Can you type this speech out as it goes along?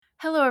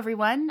Hello,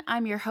 everyone.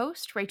 I'm your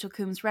host, Rachel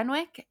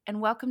Coombs-Renwick, and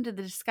welcome to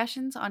the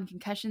Discussions on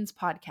Concussions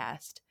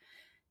podcast.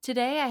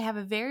 Today, I have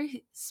a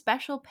very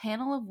special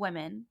panel of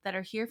women that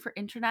are here for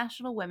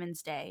International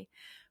Women's Day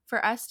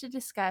for us to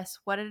discuss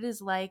what it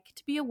is like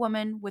to be a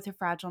woman with a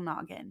fragile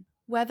noggin.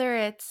 Whether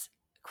it's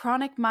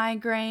chronic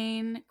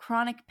migraine,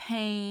 chronic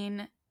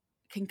pain,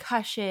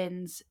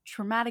 concussions,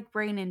 traumatic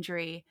brain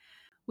injury,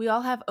 we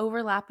all have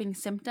overlapping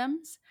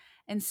symptoms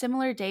and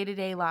similar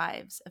day-to-day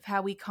lives of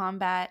how we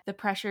combat the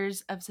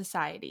pressures of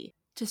society.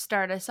 To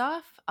start us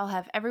off, I'll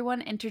have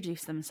everyone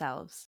introduce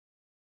themselves.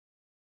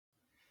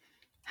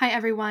 Hi,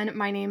 everyone.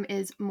 My name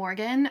is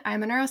Morgan.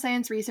 I'm a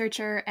neuroscience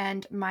researcher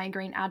and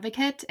migraine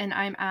advocate, and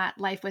I'm at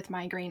Life with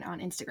Migraine on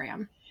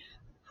Instagram.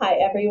 Hi,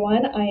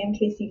 everyone. I am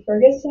Kacie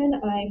Ferguson.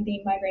 I'm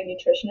the Migraine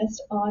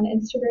Nutritionist on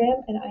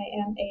Instagram, and I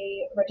am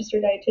a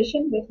registered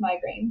dietitian with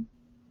migraine.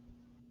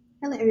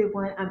 Hello,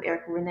 everyone. I'm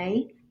Erica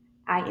Renee.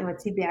 I am a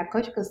TBI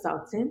Coaching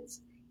Consultant,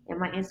 and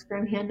my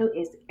Instagram handle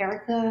is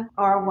Erica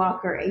R.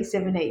 Walker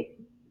 878.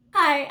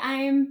 Hi,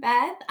 I'm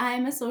Beth.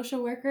 I'm a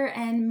social worker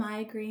and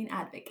migraine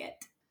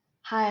advocate.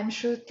 Hi, I'm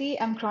Shruti.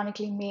 I'm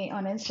Chronically Me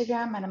on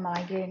Instagram and a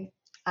migraine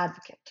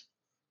advocate.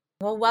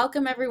 Well,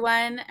 welcome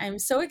everyone. I'm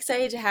so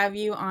excited to have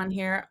you on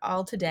here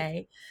all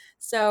today.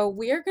 So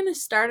we are going to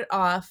start it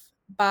off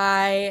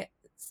by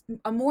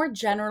a more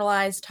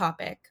generalized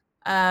topic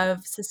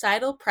of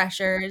societal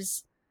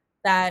pressures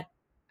that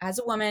as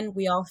a woman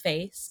we all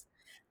face.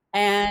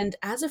 And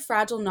as a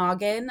fragile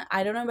noggin,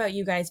 I don't know about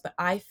you guys, but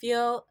I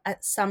feel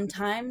at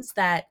sometimes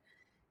that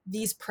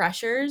these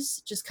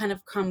pressures just kind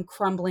of come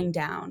crumbling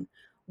down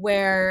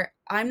where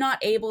I'm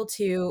not able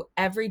to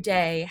every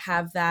day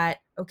have that,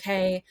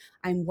 okay,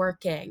 I'm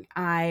working,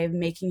 I'm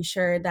making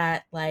sure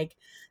that like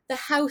the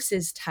house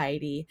is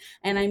tidy,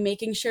 and I'm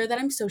making sure that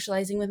I'm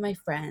socializing with my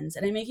friends,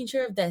 and I'm making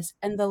sure of this.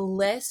 And the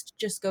list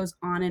just goes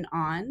on and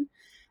on.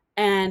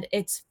 And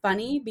it's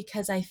funny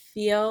because I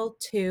feel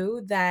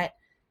too that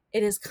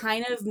it is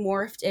kind of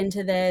morphed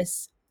into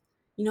this,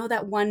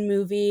 that one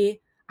movie,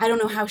 I don't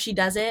know how she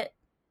does it.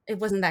 It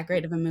wasn't that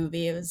great of a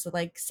movie. It was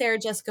like Sarah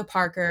Jessica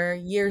Parker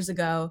years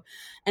ago.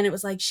 And it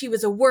was like she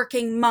was a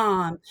working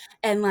mom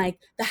and like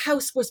the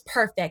house was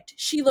perfect.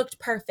 She looked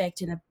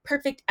perfect in a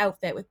perfect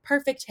outfit with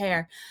perfect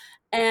hair.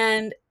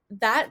 And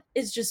that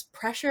is just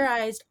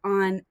pressurized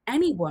on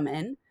any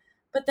woman.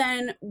 But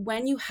then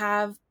when you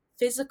have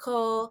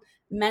physical,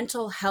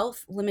 mental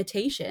health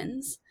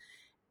limitations,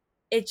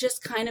 it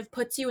just kind of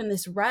puts you in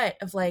this rut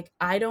of like,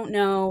 I don't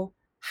know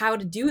how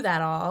to do that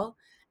all.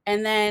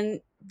 And then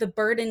the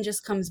burden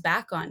just comes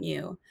back on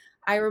you.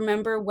 I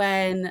remember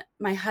when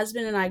my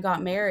husband and I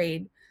got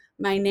married,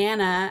 my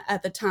Nana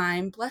at the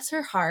time, bless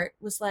her heart,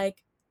 was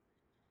like,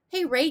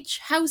 hey, Rach,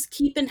 how's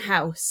keeping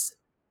house?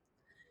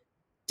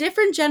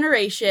 Different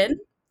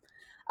generation.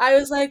 I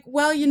was like,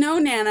 well,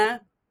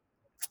 Nana,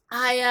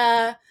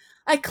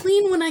 I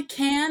clean when I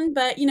can,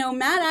 but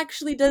Matt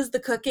actually does the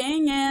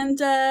cooking, and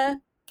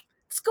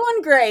it's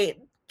going great.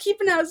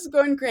 Keeping house is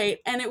going great.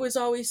 And it was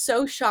always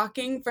so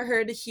shocking for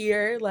her to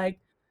hear, like,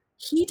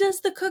 he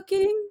does the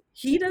cooking,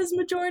 he does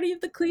majority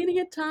of the cleaning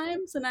at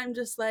times. And I'm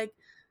just like,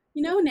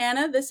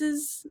 Nana, this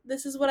is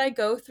what I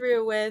go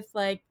through with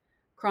like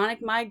chronic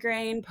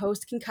migraine,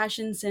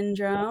 post-concussion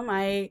syndrome.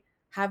 I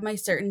have my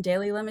certain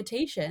daily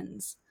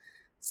limitations.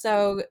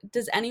 So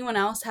does anyone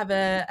else have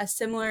a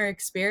similar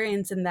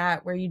experience in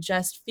that where you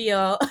just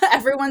feel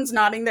everyone's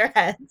nodding their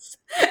heads?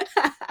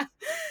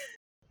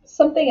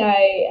 Something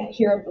I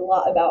hear a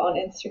lot about on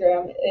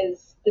Instagram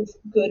is this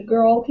good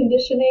girl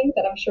conditioning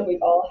that I'm sure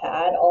we've all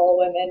had. All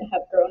women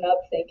have grown up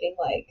thinking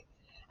like,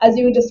 as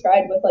you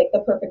described with like the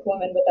perfect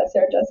woman with that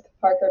Sarah Jessica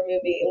Parker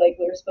movie, like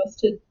we were supposed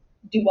to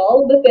do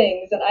all of the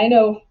things. And I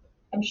know,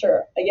 I'm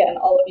sure, again,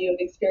 all of you have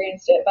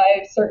experienced it, but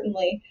I've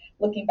certainly,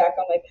 looking back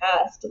on my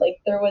past, like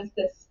there was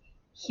this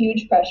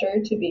huge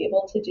pressure to be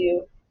able to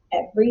do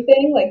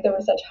everything. Like there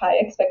were such high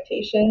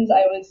expectations.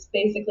 I was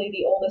basically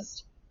the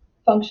oldest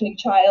functioning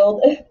child.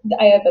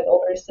 I have an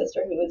older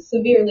sister who was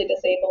severely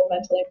disabled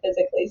mentally and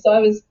physically. So I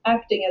was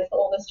acting as the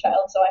oldest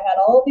child. So I had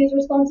all of these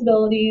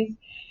responsibilities,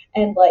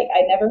 and like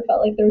I never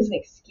felt like there was an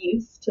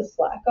excuse to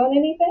slack on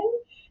anything.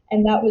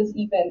 And that was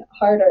even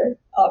harder,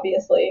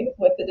 obviously,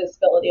 with the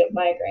disability of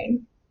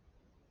migraine.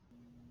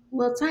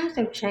 Well, times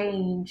have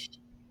changed,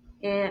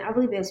 and I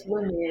believe as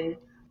women,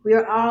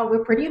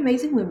 we're pretty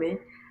amazing women,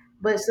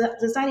 but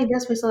society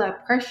does place a lot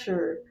of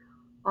pressure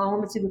on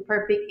women to be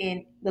perfect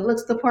in the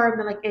looks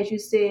department, like as you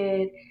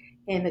said,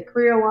 and the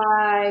career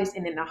wise,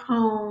 and in the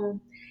home,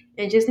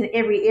 and just in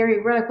every area.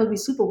 We're like supposed to be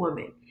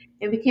superwoman,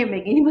 and we can't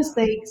make any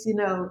mistakes,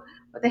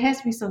 But there has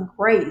to be some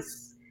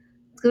grace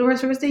because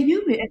we're still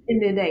human at the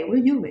end of the day.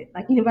 We're human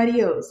like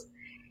anybody else,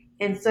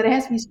 and so there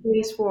has to be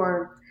space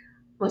for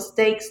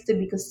mistakes to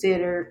be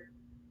considered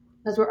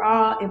because we're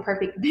all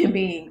imperfect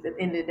beings at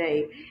the end of the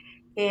day.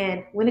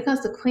 And when it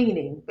comes to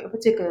cleaning,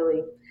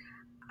 particularly,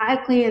 I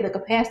clean at the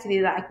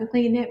capacity that I can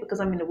clean it because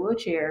I'm in a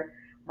wheelchair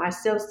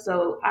myself.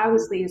 So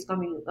obviously, it's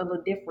going to be a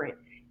little different.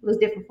 It was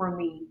different for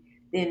me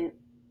than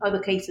other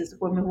cases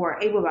of women who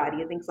are able-bodied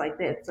and things like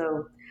that.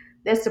 So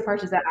That's the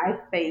pressures that I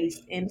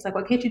faced, and it's like,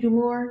 well, can't you do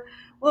more?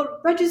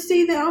 Well, don't you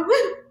see them?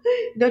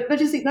 Don't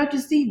you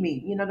see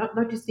me?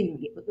 Don't you see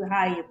me? Look how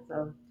I am.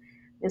 So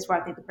that's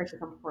where I think the pressure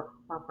comes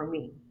from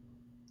me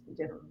in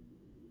general.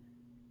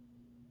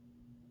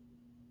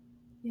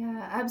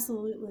 Yeah,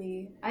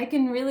 absolutely. I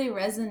can really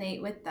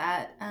resonate with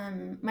that.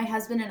 My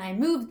husband and I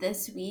moved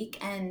this week,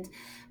 and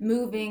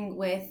moving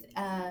with,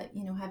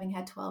 having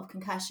had 12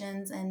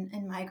 concussions and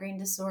migraine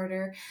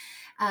disorder,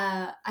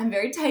 I'm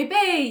very type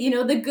A.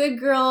 The good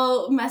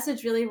girl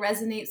message really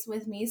resonates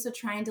with me. So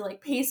trying to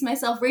like pace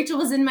myself. Rachel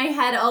was in my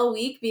head all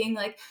week being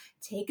like,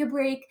 take a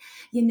break.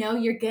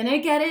 You're going to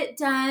get it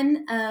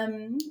done.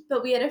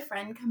 But we had a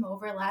friend come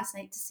over last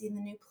night to see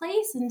the new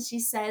place. And she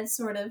said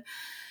sort of,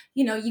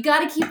 you got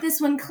to keep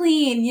this one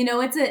clean.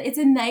 It's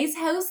a nice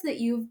house that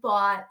you've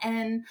bought.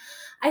 And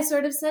I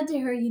sort of said to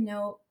her,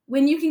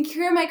 when you can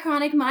cure my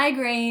chronic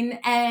migraine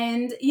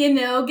and,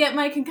 get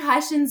my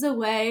concussions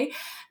away,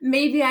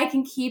 maybe I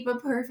can keep a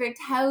perfect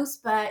house.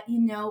 But,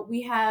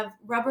 we have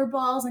rubber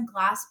balls and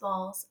glass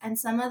balls, and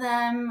some of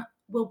them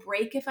will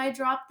break if I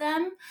drop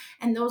them.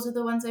 And those are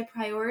the ones I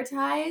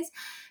prioritize.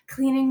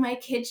 Cleaning my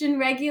kitchen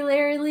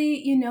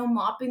regularly,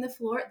 mopping the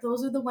floor,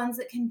 those are the ones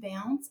that can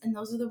bounce. And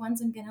those are the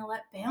ones I'm going to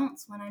let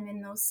bounce when I'm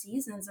in those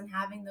seasons and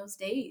having those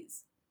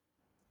days.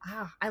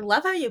 Wow, I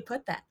love how you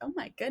put that. Oh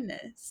my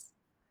goodness.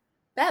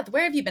 Beth,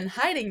 where have you been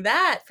hiding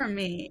that from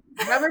me?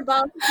 Rubber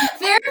ball.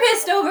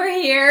 Therapist over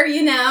here.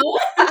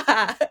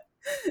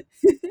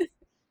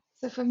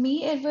 So for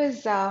me, it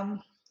was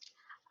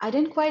I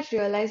didn't quite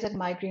realize that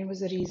migraine was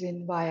the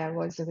reason why I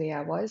was the way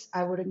I was.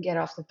 I wouldn't get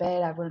off the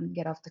bed, I wouldn't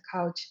get off the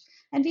couch.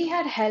 And we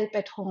had help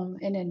at home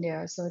in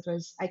India, so it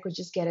was I could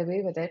just get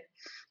away with it.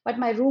 But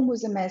my room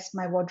was a mess,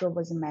 my wardrobe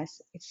was a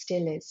mess. It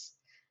still is.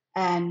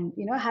 And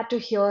I had to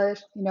hear,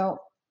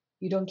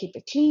 you don't keep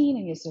it clean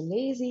and you're so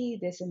lazy,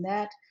 this and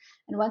that.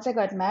 And once I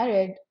got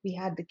married, we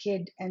had the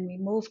kid and we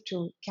moved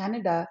to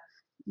Canada.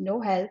 No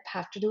help,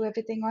 have to do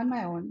everything on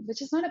my own,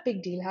 which is not a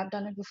big deal. I've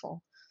done it before,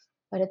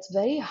 but it's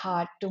very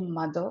hard to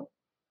mother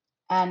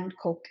and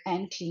cook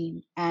and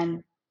clean.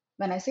 And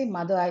when I say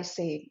mother, I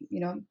say,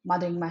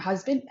 mothering my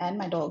husband and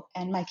my dog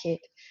and my kid.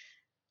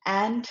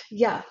 And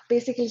yeah,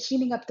 basically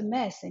cleaning up the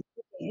mess. And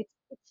it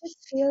just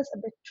feels a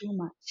bit too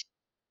much.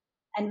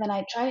 And when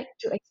I try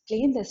to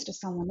explain this to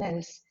someone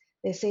else,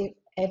 they say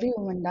every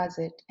woman does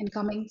it. And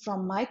coming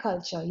from my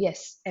culture,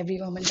 yes,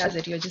 every woman does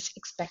it. You're just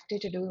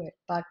expected to do it,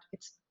 but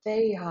it's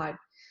very hard.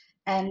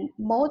 And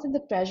more than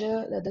the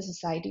pressure that the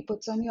society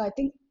puts on you, I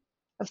think,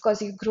 of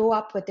course, you grow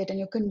up with it and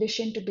you're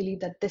conditioned to believe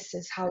that this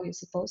is how you're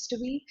supposed to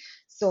be.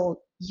 So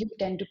you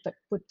tend to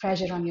put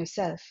pressure on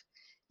yourself.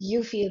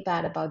 You feel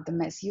bad about the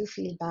mess. You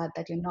feel bad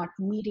that you're not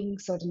meeting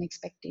certain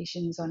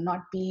expectations or not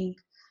being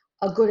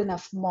a good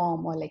enough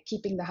mom or like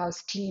keeping the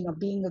house clean or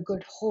being a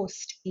good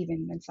host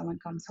even when someone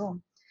comes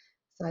home.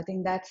 So I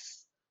think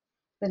that's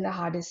been the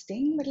hardest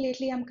thing. But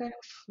lately I'm kind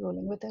of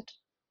rolling with it.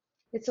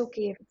 It's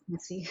okay if it's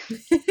messy.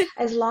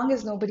 As long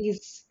as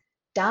nobody's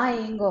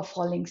dying or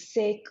falling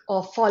sick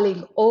or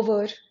falling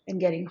over and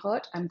getting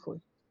hurt, I'm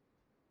cool.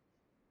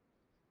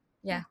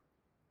 Yeah.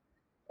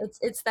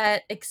 It's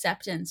that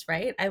acceptance,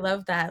 right? I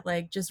love that,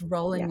 like just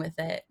rolling Yeah. with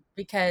it,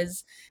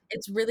 because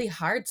it's really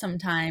hard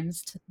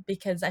sometimes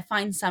because I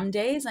find some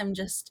days I'm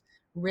just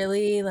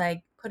really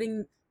like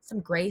putting some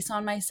grace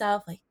on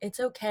myself, like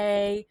it's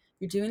okay,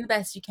 you're doing the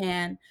best you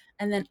can.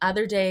 And then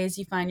other days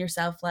you find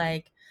yourself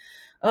like,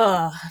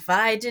 oh, if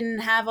I didn't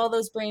have all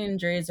those brain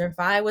injuries or if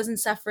I wasn't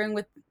suffering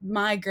with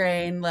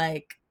migraine,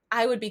 like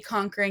I would be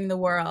conquering the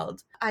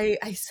world.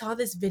 I saw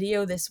this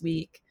video this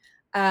week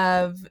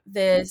of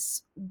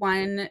this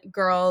one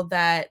girl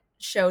that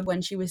showed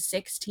when she was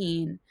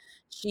 16.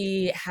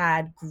 She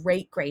had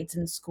great grades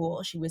in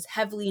school. She was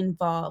heavily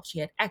involved. She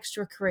had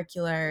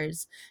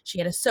extracurriculars. She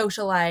had a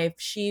social life.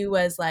 She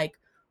was like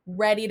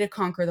ready to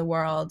conquer the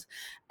world.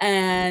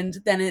 And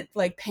then it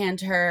like panned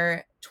to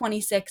her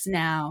 26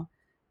 now.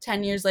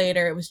 10 years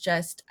later, it was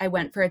just, I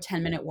went for a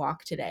 10-minute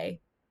walk today.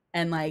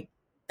 And like,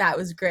 that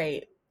was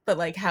great. But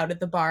like, how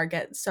did the bar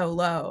get so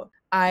low?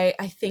 I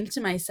think to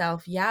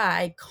myself, yeah,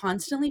 I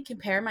constantly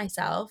compare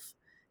myself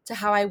to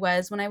how I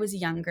was when I was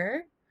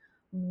younger,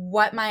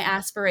 what my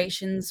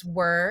aspirations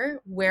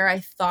were, where I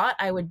thought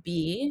I would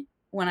be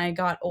when I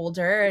got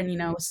older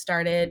and,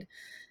 started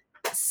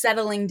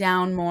settling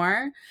down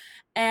more.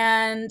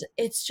 And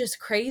it's just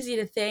crazy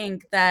to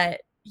think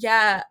that,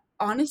 yeah,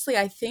 honestly,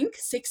 I think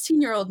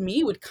 16-year-old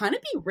me would kind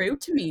of be rude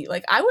to me.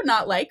 Like, I would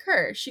not like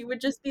her. She would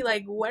just be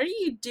like, what are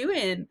you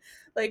doing?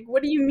 Like,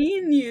 what do you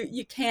mean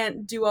you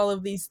can't do all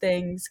of these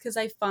things? Because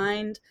I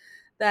find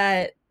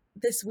that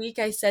this week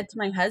I said to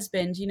my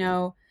husband,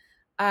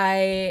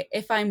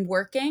 if I'm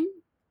working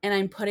and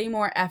I'm putting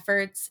more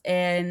efforts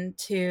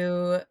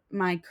into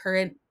my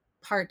current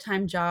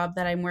part-time job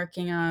that I'm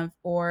working of,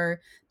 or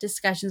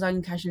discussions on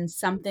concussions,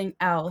 something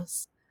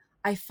else,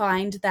 I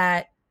find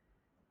that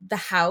the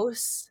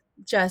house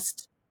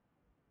just,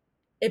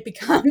 it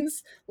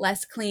becomes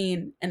less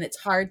clean and it's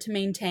hard to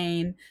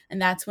maintain. And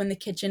that's when the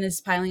kitchen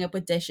is piling up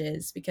with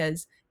dishes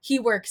because he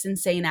works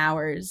insane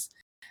hours.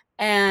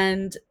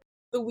 And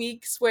the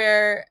weeks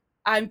where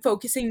I'm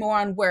focusing more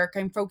on work,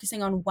 I'm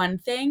focusing on one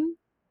thing,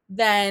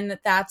 then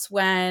that's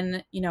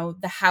when,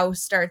 the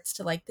house starts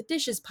to, like, the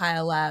dishes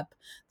pile up,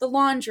 the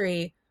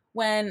laundry.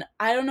 When,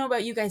 I don't know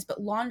about you guys,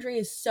 but laundry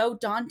is so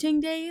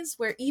daunting days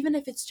where even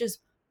if it's just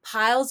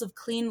piles of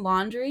clean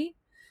laundry,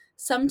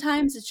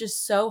 sometimes it's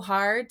just so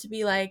hard to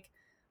be like,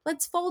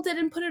 let's fold it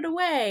and put it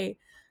away.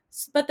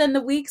 But then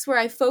the weeks where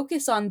I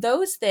focus on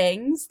those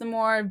things, the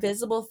more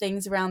visible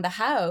things around the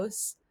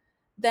house,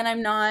 then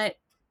I'm not,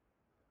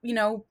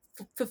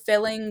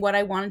 fulfilling what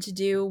I wanted to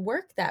do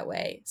work that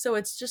way. So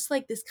it's just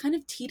like this kind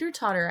of teeter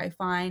totter, I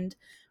find,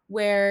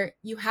 where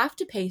you have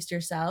to pace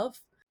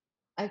yourself.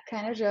 I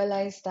kind of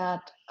realized that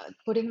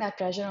putting that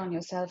pressure on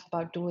yourself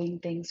about doing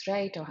things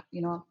right,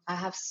 or, I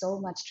have so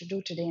much to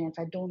do today, and if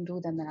I don't do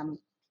them, then I'm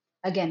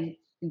again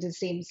in the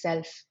same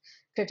self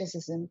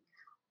criticism.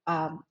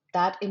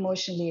 That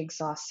emotionally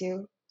exhausts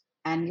you,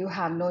 and you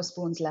have no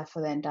spoons left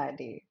for the entire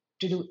day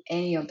to do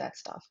any of that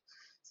stuff.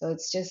 So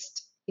it's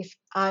just, if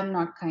I'm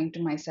not kind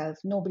to myself,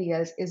 nobody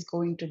else is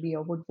going to be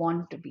or would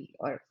want to be,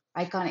 or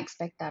I can't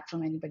expect that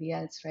from anybody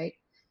else, right?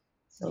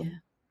 So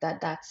Yeah.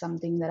 that's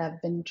something that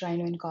I've been trying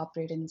to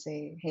incorporate and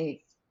say,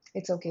 hey,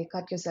 it's okay,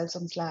 cut yourself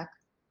some slack.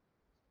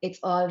 It's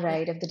all Yeah.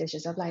 right if the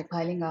dishes are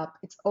piling up.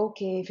 It's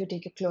okay if you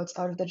take your clothes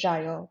out of the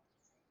dryer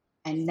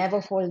and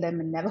never fold them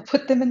and never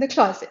put them in the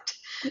closet.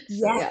 So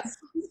yeah.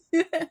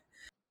 Yes.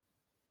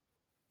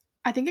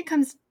 I think it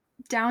comes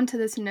down to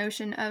this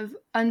notion of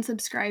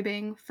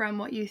unsubscribing from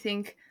what you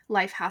think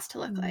life has to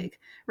look Mm, like,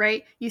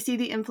 right? You see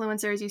the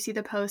influencers, you see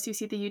the posts, you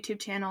see the YouTube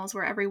channels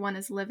where everyone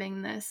is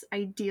living this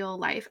ideal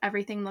life.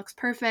 Everything looks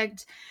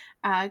perfect,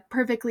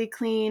 perfectly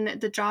clean.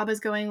 The job is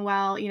going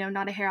well,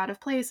 not a hair out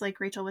of place, like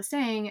Rachel was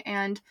saying.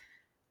 And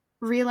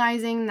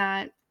realizing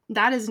that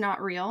that is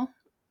not real.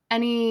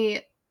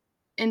 Any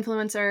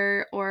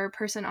influencer or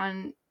person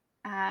on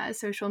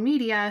social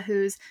media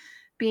who's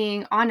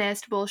being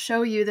honest will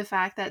show you the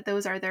fact that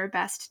those are their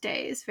best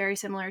days. Very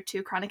similar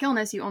to chronic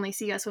illness. You only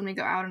see us when we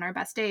go out on our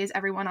best days.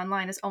 Everyone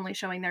online is only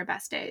showing their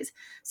best days.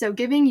 So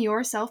giving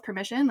yourself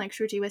permission, like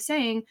Shruti was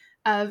saying,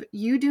 of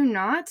you do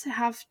not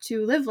have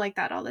to live like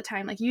that all the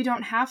time. Like you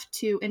don't have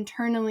to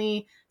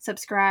internally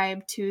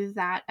subscribe to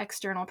that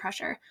external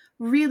pressure.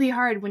 Really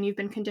hard when you've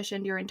been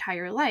conditioned your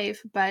entire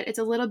life, but it's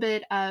a little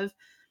bit of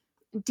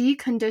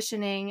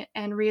deconditioning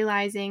and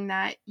realizing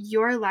that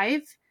your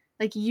life,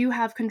 like you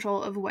have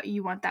control of what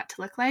you want that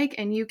to look like,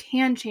 and you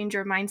can change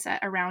your mindset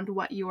around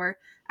what your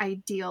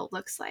ideal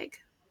looks like.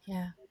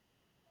 yeah.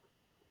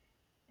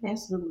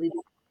 Absolutely.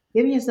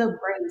 Giving yourself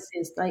grace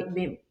is like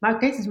my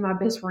Grace is my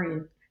best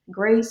friend.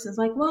 Grace is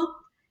like, well,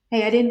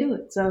 hey, I didn't do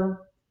it, so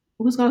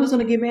who's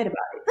gonna get mad about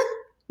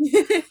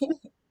it?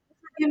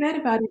 Get mad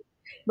about it,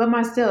 but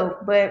myself.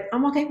 But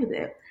I'm okay with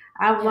it.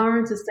 I've Yeah.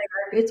 learned to say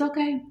it's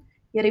okay.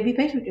 You gotta be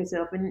patient with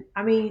yourself, and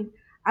I mean,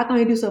 I can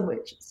only do so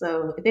much.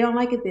 So if they don't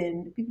like it,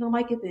 then if people don't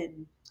like it,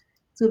 then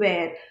too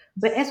bad.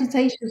 But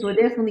expectations will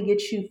definitely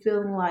get you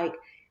feeling like,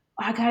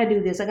 oh, I gotta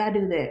do this, I gotta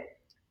do that.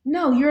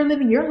 No, you're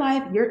living your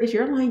life. It's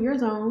your line, your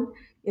zone.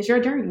 It's your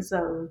journey.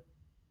 So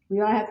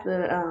we all have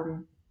to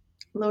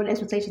lower the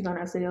expectations on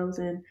ourselves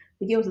and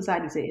forget what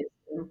society says.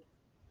 So,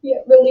 Yeah,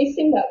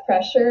 releasing that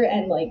pressure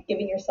and like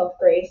giving yourself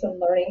grace and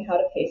learning how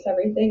to pace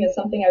everything is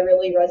something I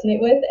really resonate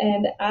with.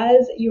 And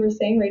as you were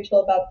saying,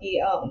 Rachel, about the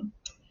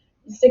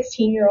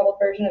 16-year-old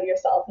version of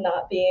yourself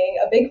not being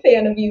a big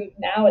fan of you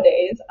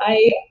nowadays,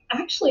 I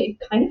actually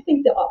kind of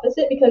think the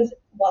opposite because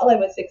while I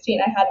was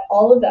 16, I had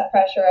all of that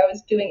pressure. I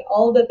was doing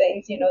all the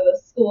things,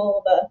 the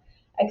school, the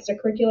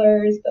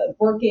extracurriculars, the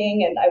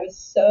working, and I was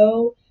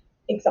so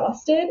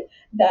exhausted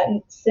that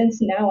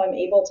since now I'm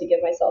able to give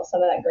myself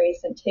some of that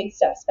grace and take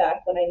steps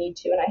back when I need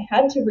to. And I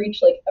had to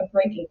reach like a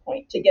breaking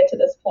point to get to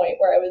this point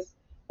where I was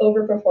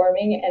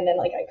overperforming and then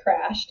like I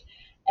crashed.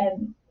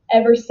 And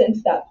ever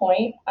since that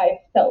point, I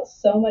felt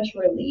so much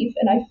relief.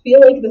 And I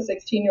feel like the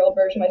 16-year-old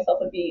version of myself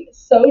would be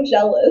so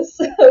jealous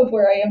of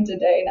where I am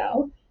today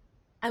now.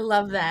 I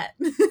love that.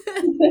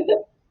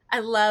 I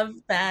love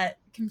that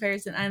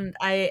comparison.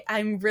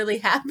 I'm really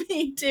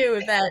happy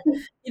too that,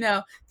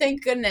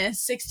 thank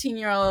goodness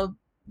 16-year-old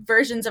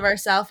versions of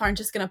ourselves aren't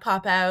just going to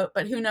pop out,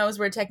 but who knows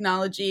where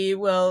technology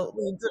will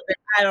lead to.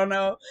 I don't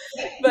know.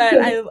 But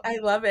I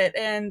love it.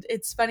 And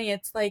it's funny,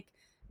 it's like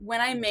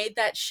when I made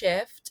that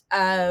shift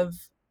of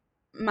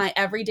my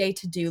everyday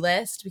to-do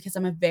list, because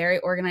I'm a very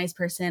organized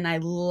person, I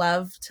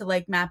love to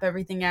like map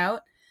everything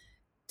out,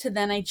 to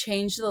then I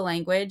changed the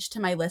language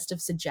to my list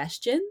of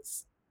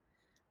suggestions.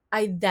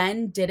 I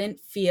then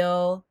didn't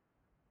feel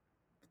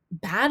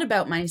bad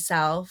about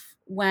myself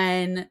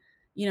when,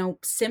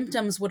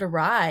 symptoms would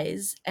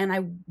arise and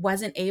I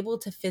wasn't able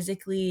to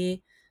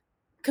physically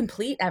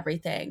complete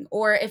everything.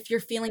 Or if you're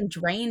feeling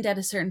drained at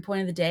a certain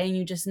point of the day and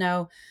you just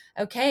know,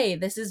 okay,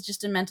 this is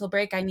just a mental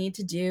break. I need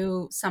to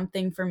do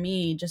something for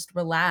me, just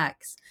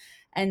relax.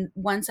 And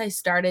once I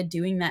started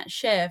doing that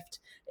shift,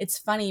 it's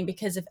funny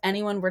because if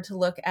anyone were to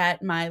look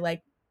at my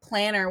like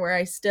planner where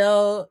I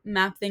still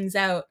map things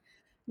out,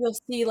 you'll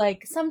see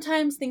like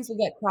sometimes things will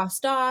get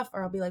crossed off,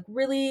 or I'll be like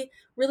really,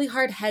 really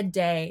hard head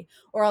day,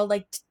 or I'll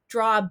like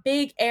draw a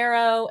big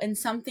arrow and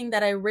something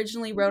that I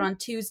originally wrote on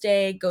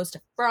Tuesday goes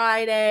to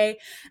Friday.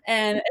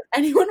 And if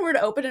anyone were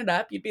to open it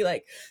up, you'd be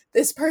like,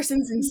 this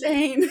person's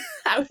insane.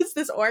 How is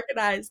this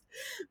organized?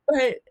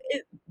 But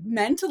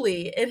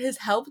mentally, it has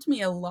helped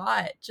me a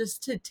lot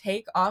just to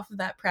take off of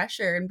that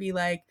pressure and be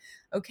like,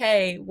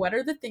 okay, what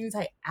are the things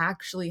I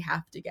actually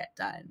have to get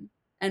done?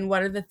 And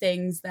what are the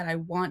things that I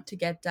want to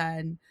get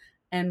done?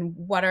 And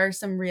what are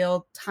some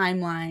real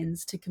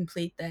timelines to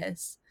complete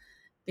this?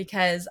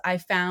 Because I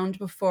found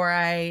before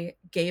I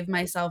gave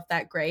myself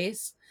that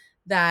grace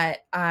that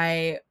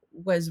I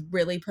was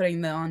really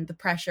putting on the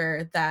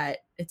pressure that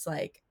it's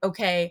like,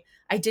 okay,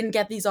 I didn't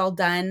get these all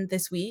done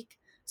this week.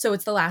 So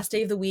it's the last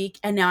day of the week.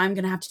 And now I'm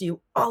going to have to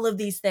do all of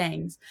these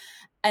things.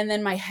 And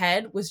then my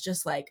head was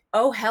just like,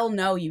 oh, hell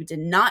no, you did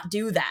not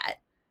do that.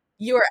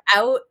 You are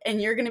out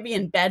and you're going to be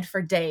in bed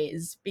for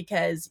days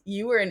because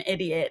you were an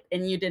idiot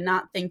and you did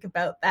not think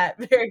about that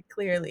very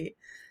clearly.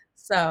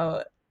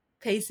 So,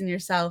 pacing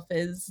yourself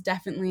is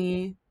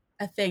definitely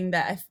a thing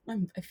that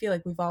I feel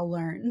like we've all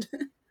learned.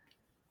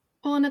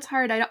 Well, and it's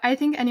hard. I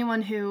think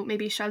anyone who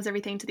maybe shoves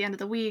everything to the end of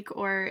the week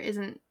or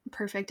isn't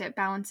perfect at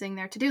balancing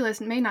their to-do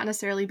list may not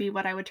necessarily be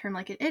what I would term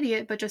like an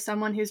idiot, but just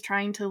someone who's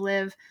trying to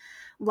live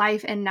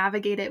life and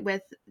navigate it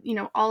with,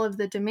 all of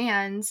the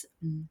demands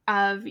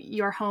of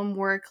your home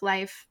work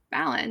life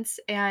balance.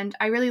 And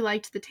I really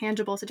liked the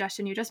tangible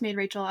suggestion you just made,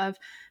 Rachel, of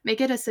make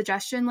it a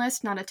suggestion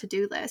list, not a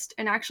to-do list.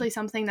 And actually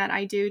something that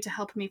I do to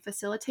help me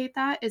facilitate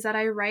that is that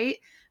I write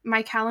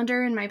my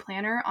calendar and my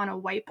planner on a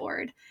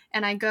whiteboard,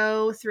 and I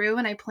go through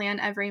and I plan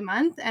every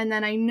month, and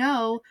then I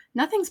know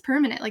nothing's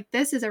permanent. Like,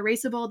 this is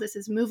erasable, this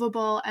is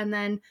movable, and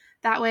then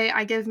that way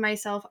I give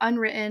myself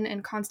unwritten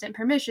and constant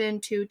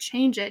permission to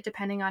change it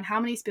depending on how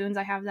many spoons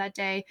I have that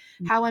day,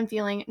 how I'm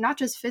feeling, not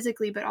just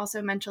physically, but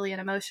also mentally and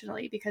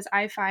emotionally, because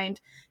I find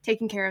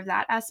taking care of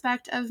that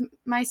aspect of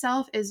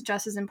myself is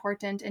just as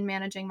important in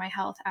managing my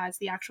health as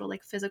the actual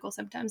like physical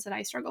symptoms that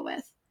I struggle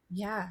with.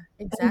 Yeah,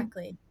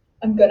 exactly.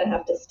 I'm gonna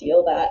have to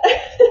steal that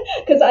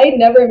because I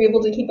never am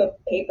able to keep a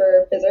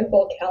paper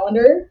physical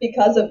calendar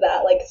because of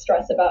that like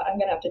stress about I'm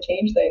gonna have to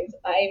change things.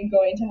 I'm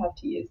going to have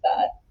to use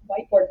that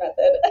whiteboard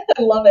method.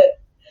 I love it.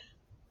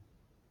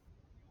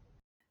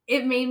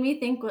 It made me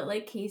think what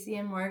like Kacie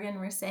and Morgan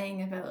were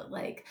saying about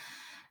like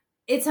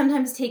it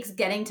sometimes takes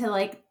getting to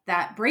like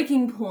that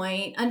breaking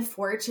point,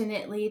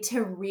 unfortunately,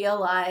 to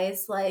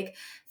realize like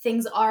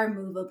things are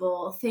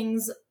movable,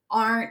 things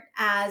aren't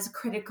as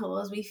critical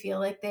as we feel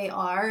like they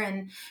are.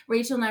 And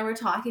Rachel and I were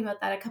talking about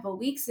that a couple of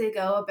weeks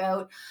ago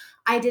about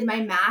I did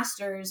my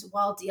master's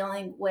while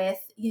dealing with,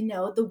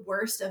 the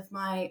worst of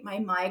my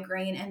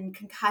migraine and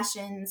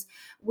concussions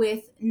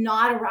with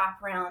not a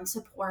wraparound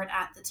support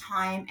at the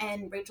time.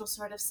 And Rachel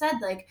sort of said,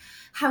 like,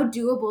 how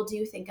doable do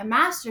you think a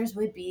master's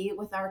would be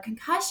with our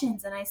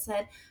concussions? And I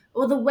said,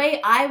 well, the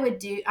way I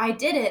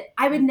did it,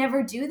 I would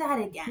never do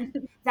that again.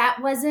 That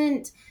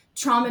wasn't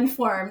trauma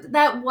informed.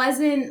 That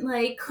wasn't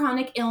like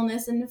chronic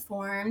illness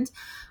informed.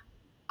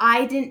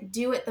 I didn't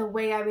do it the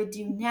way I would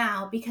do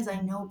now because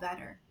I know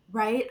better,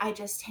 right? I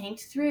just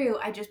tanked through.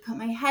 I just put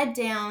my head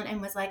down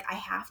and was like, I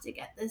have to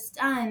get this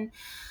done.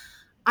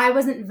 I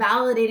wasn't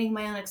validating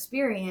my own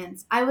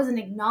experience. I wasn't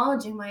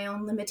acknowledging my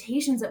own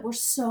limitations that were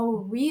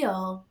so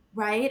real,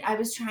 right? I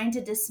was trying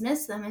to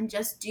dismiss them and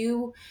just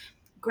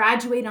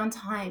graduate on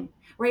time,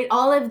 right?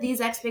 All of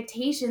these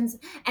expectations.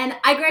 And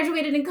I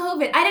graduated in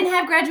COVID. I didn't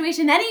have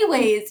graduation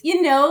anyways,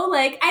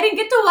 like I didn't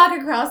get to walk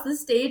across the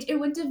stage. It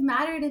wouldn't have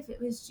mattered if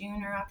it was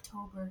June or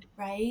October,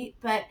 right?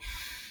 But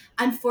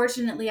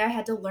unfortunately, I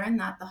had to learn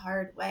that the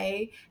hard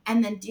way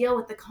and then deal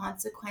with the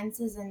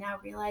consequences and now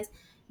realize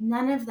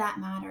none of that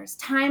matters.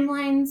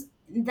 Timelines,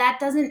 that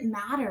doesn't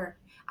matter.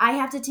 I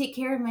have to take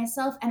care of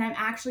myself, and I'm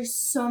actually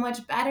so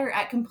much better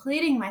at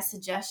completing my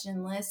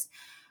suggestion list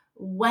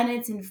when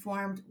it's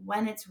informed,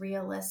 when it's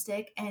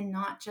realistic, and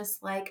not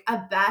just like a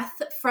Beth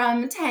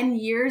from 10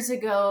 years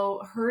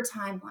ago, her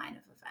timeline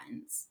of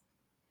events.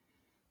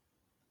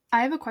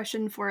 I have a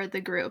question for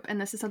the group,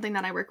 and this is something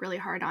that I work really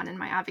hard on in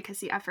my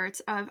advocacy efforts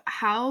of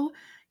how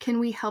can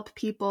we help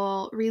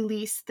people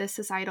release this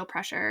societal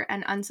pressure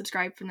and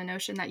unsubscribe from the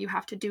notion that you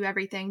have to do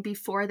everything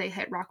before they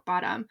hit rock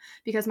bottom?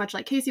 Because much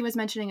like Kacie was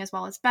mentioning, as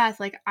well as Beth,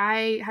 like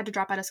I had to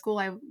drop out of school.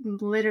 I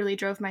literally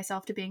drove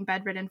myself to being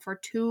bedridden for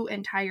 2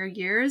 entire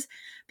years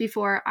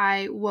before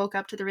I woke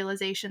up to the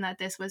realization that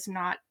this was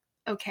not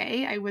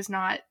okay. I was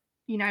not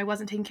I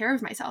wasn't taking care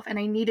of myself, and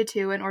I needed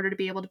to in order to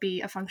be able to be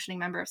a functioning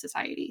member of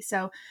society.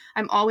 So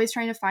I'm always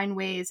trying to find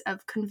ways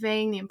of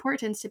conveying the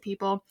importance to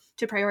people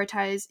to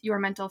prioritize your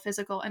mental,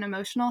 physical, and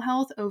emotional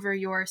health over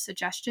your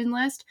suggestion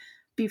list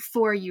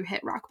before you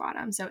hit rock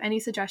bottom. So any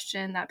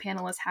suggestion that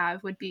panelists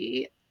have would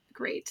be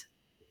great.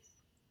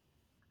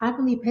 I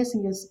believe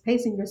pacing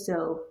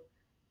yourself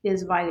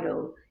is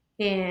vital,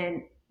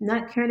 and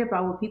not caring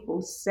about what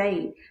people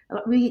say.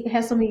 We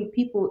have so many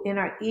people in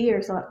our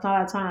ears a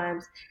lot of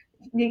times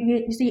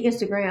you see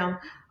Instagram,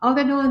 all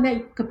they're doing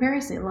that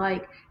comparison.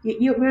 Like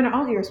we're in our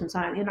own ears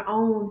sometimes, in our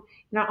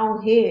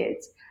own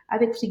heads. I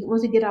think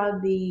once we get out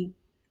of the,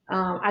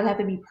 I have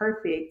to be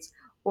perfect,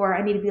 or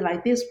I need to be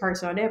like this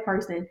person or that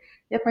person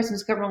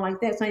is covering like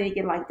that, so I need to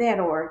get like that,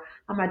 or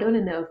I'm not doing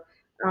enough.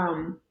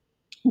 Um,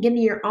 Getting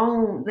your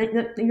own, like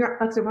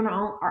I said, run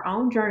our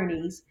own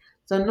journeys,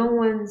 so no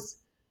one's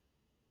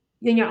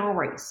in your own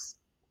race,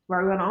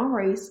 right? We're in our own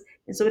race,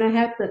 and so we don't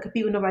have to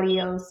compete with nobody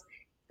else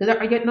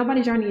because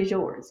nobody's journey is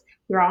yours.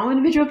 We're all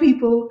individual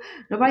people.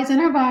 Nobody's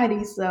in our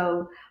bodies,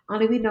 so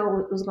only we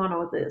know what's going on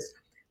with this.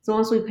 So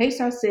once we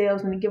pace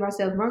ourselves and we give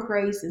ourselves more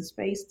grace and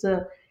space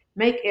to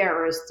make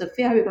errors, to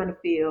feel how we're going to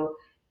feel,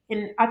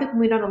 and I think when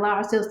we don't allow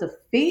ourselves to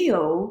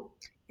feel,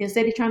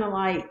 instead of trying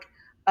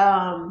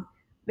to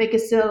make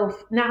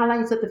yourself not allow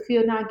yourself to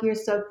feel, not give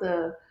yourself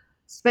the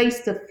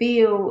space to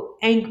feel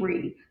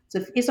angry, so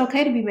it's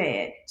okay to be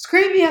mad.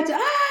 Scream if you have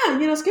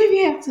to. Scream if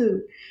you have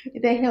to.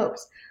 If that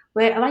helps.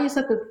 But allow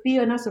yourself to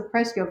feel, not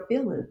suppress your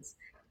feelings.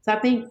 So I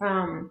think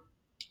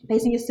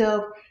pacing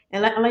yourself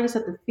and allow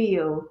yourself to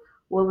feel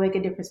will make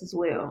a difference as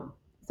well.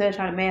 Instead of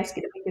trying to mask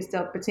it and make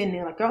yourself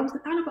pretending like, oh,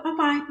 I'm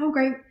fine, I'm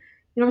great.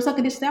 I'm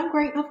sucking this. I'm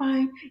great, I'm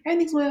fine,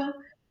 everything's well.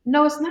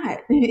 No, it's not.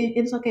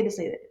 It's okay to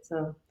say that.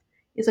 So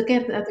it's okay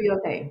to be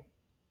okay.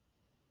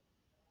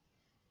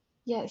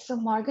 Yeah, so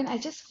Morgan, I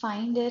just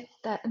find it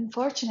that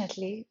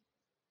unfortunately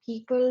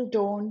people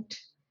don't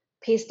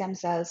pace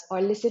themselves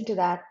or listen to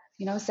that,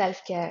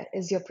 self-care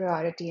is your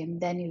priority,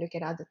 and then you look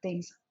at other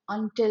things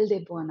until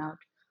they burn out,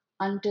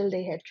 until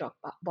they hit rock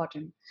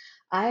bottom.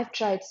 I have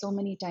tried so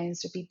many times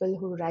to people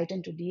who write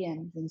into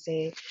DMs and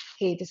say,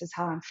 hey, this is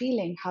how I'm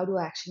feeling. How do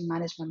I actually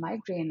manage my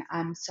migraine?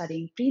 I'm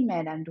studying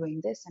pre-med, I'm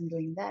doing this, I'm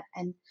doing that.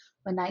 And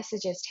when I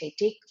suggest, hey,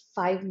 take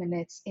 5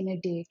 minutes in a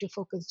day to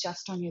focus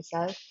just on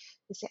yourself,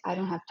 they say, I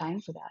don't have time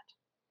for that.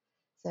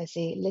 So I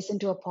say, listen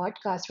to a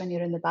podcast when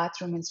you're in the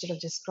bathroom instead of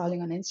just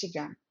scrolling on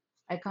Instagram.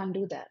 I can't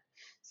do that.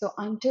 So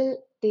until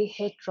they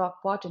hit rock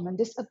bottom, and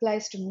this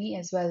applies to me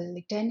as well.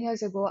 Like 10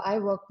 years ago, I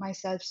worked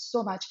myself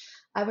so much,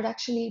 I would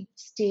actually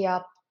stay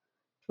up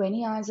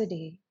 20 hours a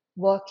day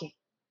working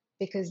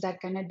because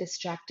that kind of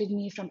distracted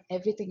me from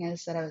everything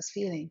else that I was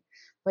feeling.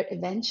 But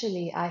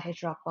eventually I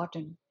hit rock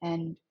bottom,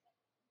 and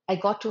I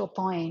got to a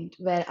point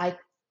where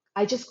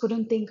I just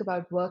couldn't think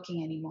about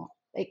working anymore.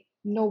 Like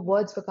no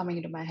words were coming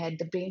into my head.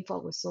 The brain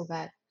fog was so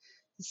bad.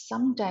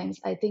 Sometimes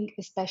I think,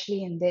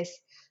 especially in this,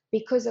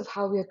 because of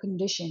how we are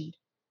conditioned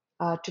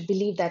to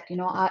believe that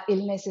our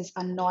illnesses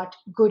are not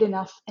good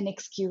enough an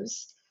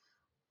excuse,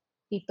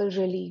 people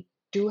really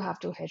do have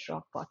to hit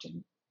rock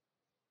bottom.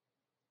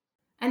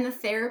 And the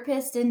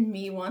therapist in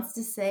me wants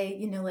to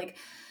say, like,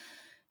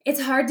 it's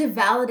hard to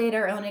validate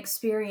our own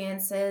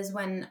experiences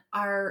when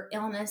our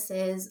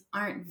illnesses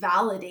aren't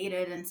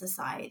validated in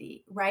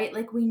society, right?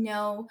 Like, we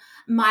know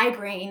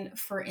migraine,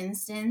 for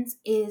instance,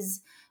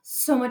 is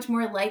so much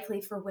more likely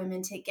for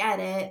women to get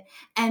it.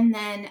 And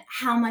then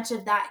how much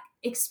of that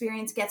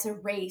experience gets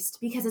erased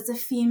because it's a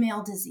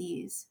female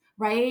disease,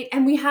 right?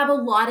 And we have a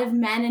lot of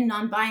men and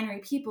non binary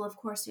people, of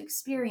course, who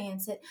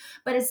experience it,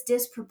 but it's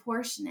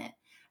disproportionate,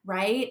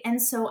 right? And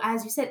so,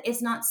 as you said,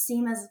 it's not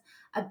seen as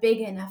a big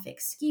enough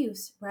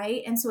excuse,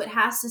 right? And so it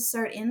has to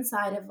start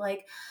inside of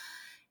like,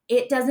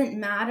 it doesn't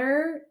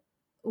matter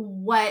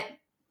what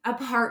a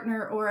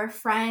partner or a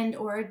friend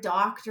or a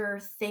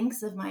doctor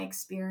thinks of my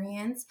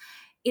experience.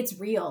 It's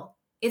real.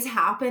 It's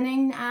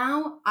happening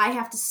now. I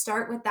have to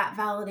start with that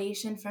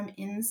validation from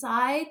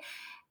inside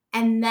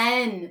and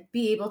then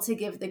be able to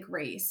give the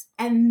grace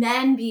and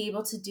then be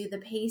able to do the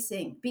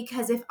pacing.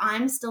 Because if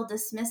I'm still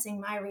dismissing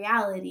my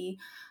reality,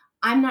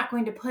 I'm not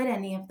going to put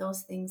any of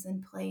those things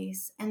in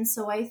place. And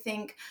so I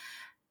think,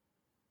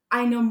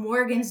 I know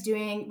Morgan's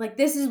doing, like,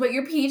 this is what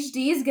your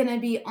PhD is going to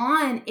be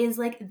on, is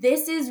like,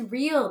 this is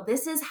real.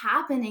 This is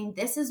happening.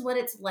 This is what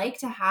it's like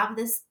to have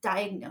this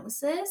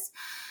diagnosis.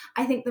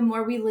 I think the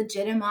more we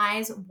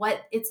legitimize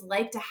what it's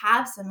like to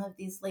have some of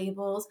these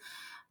labels,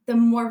 the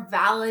more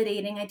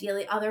validating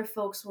ideally other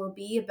folks will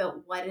be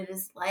about what it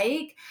is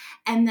like.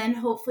 And then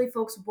hopefully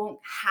folks won't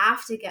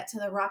have to get to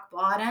the rock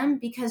bottom,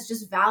 because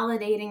just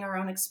validating our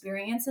own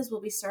experiences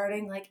will be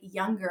starting like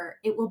younger.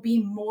 It will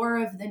be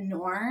more of the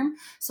norm.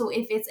 So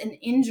if it's an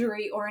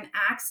injury or an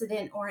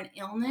accident or an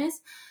illness,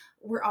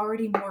 we're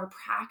already more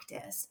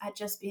practiced at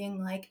just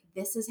being like,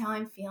 this is how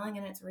I'm feeling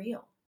and it's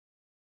real.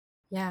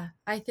 Yeah,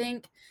 I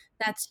think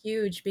that's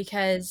huge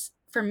because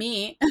for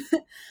me,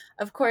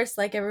 of course,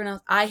 like everyone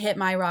else, I hit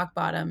my rock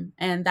bottom,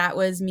 and that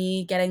was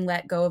me getting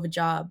let go of a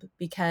job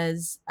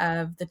because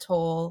of the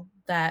toll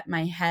that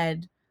my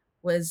head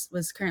was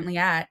currently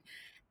at.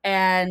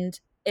 And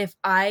if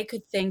I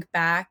could think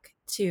back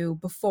to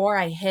before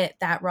I hit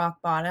that rock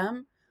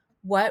bottom,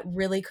 what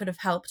really could have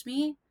helped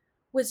me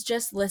was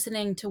just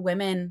listening to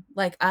women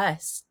like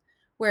us,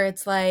 where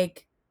it's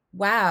like,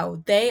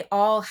 wow, they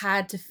all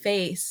had to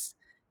face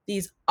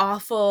these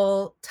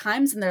awful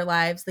times in their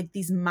lives, like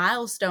these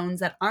milestones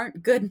that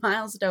aren't good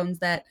milestones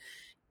that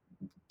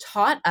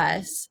taught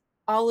us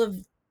all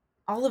of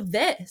all of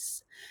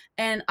this.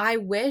 And I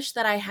wish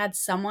that I had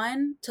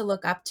someone to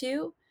look up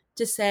to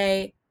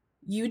say,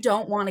 you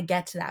don't want to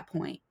get to that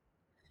point,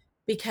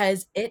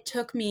 because it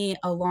took me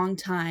a long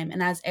time.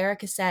 And as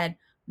Erica said,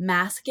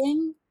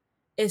 masking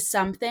is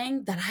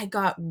something that I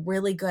got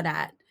really good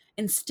at.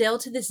 And still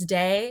to this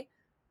day,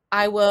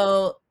 I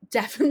will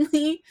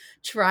definitely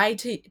try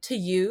to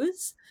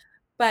use.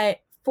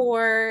 But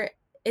for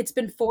it's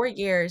been 4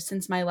 years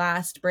since my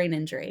last brain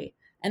injury.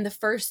 And the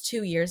first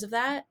 2 years of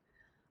that,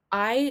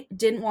 I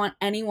didn't want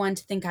anyone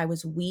to think I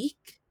was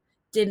weak,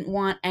 didn't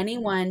want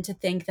anyone to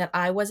think that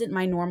I wasn't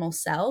my normal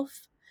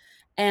self.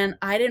 And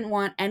I didn't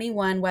want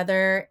anyone,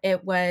 whether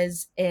it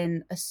was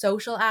in a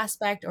social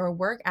aspect or a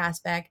work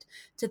aspect,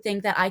 to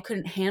think that I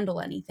couldn't handle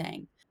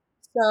anything.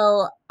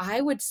 So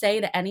I would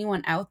say to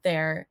anyone out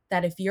there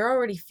that if you're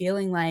already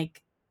feeling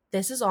like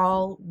this is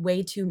all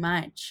way too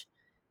much,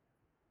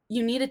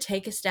 you need to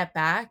take a step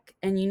back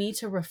and you need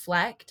to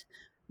reflect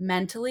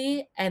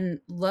mentally and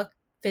look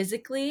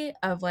physically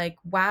of like,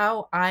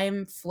 wow,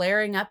 I'm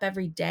flaring up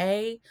every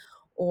day,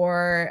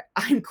 or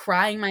I'm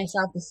crying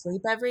myself to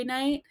sleep every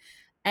night.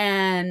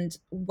 And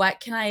what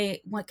can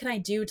I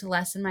do to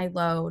lessen my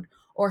load,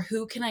 or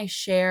who can I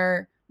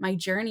share my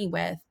journey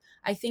with?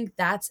 I think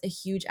that's a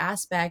huge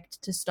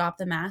aspect to stop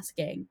the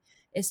masking,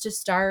 is to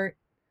start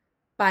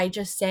by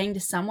just saying to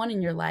someone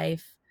in your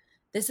life,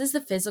 this is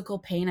the physical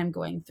pain I'm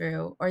going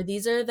through, or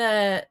these are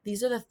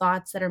the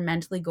thoughts that are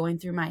mentally going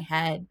through my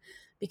head.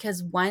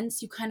 Because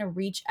once you kind of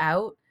reach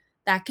out,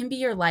 that can be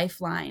your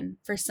lifeline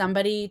for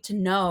somebody to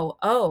know,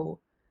 oh,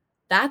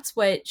 that's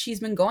what she's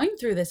been going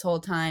through this whole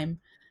time,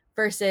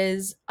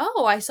 versus,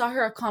 oh, I saw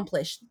her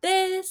accomplish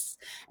this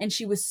and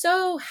she was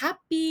so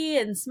happy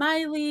and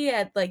smiley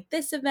at like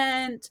this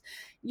event.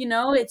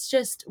 It's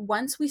just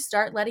once we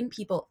start letting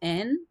people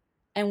in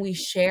and we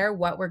share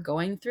what we're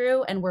going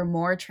through and we're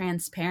more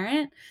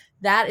transparent,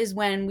 that is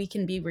when we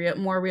can be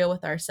more real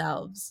with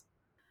ourselves.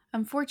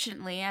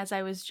 Unfortunately, as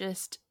I was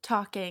just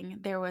talking,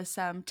 there was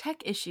some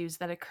tech issues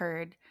that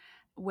occurred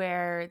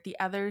where the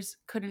others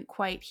couldn't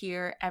quite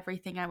hear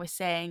everything I was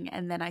saying,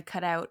 and then I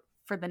cut out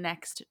for the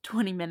next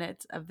 20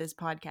 minutes of this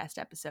podcast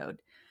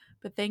episode.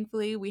 But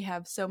thankfully, we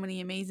have so many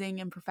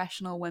amazing and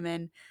professional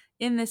women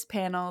in this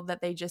panel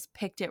that they just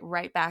picked it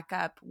right back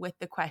up with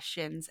the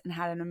questions and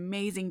had an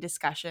amazing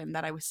discussion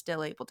that I was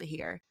still able to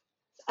hear.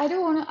 I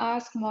do want to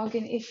ask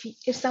Morgan,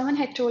 if someone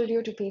had told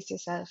you to pace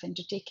yourself and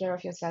to take care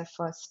of yourself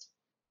first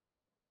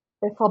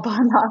before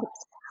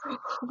burnout,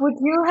 would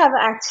you have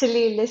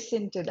actually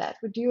listened to that?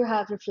 Would you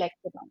have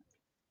reflected on it?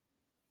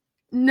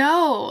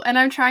 No, and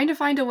I'm trying to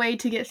find a way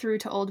to get through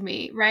to old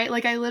me, right?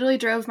 Like I literally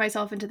drove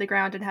myself into the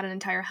ground and had an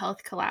entire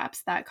health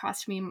collapse that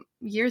cost me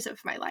years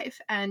of my life.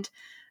 And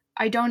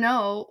I don't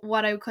know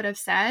what I could have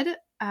said,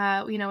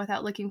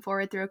 without looking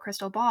forward through a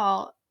crystal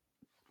ball,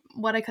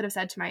 what I could have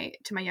said to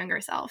my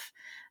younger self.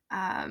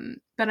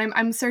 But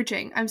I'm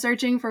searching. I'm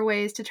searching for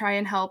ways to try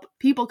and help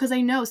people, because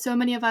I know so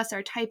many of us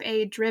are type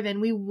A driven.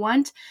 We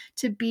want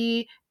to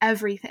be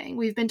everything.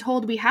 We've been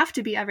told we have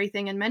to be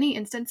everything in many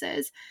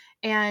instances,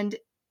 and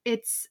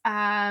it's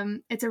a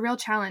real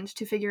challenge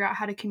to figure out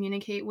how to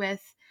communicate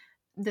with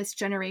this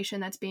generation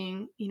that's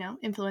being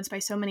influenced by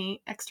so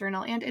many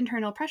external and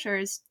internal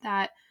pressures,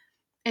 that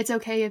it's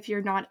okay if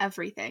you're not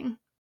everything.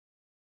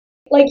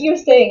 Like you're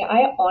saying,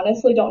 I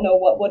honestly don't know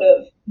what would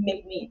have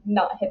made me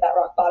not hit that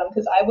rock bottom,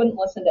 because I wouldn't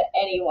listen to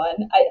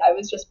anyone. I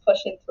was just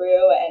pushing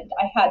through and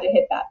I had to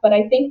hit that. But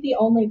I think the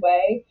only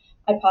way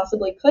I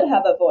possibly could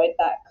have avoided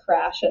that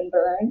crash and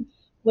burn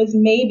was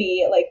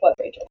maybe like what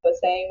Rachel was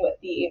saying, with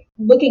the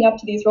looking up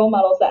to these role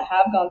models that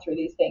have gone through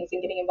these things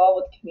and getting involved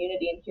with the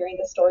community and hearing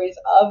the stories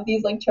of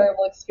these like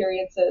terrible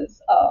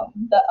experiences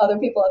that other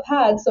people have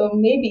had. So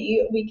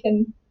maybe we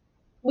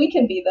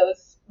can be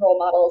those role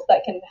models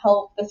that can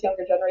help this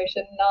younger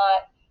generation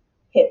not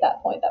hit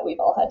that point that we've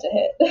all had to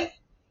hit.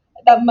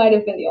 That might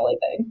have been the only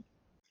thing.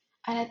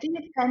 And I think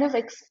it kind of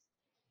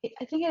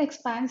I think it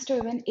expands to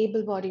even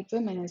able-bodied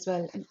women as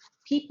well, and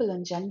people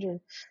in general.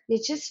 We're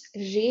just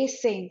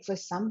racing for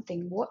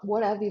something.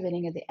 What are we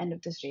winning at the end of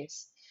this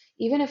race?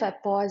 Even if I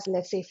pause,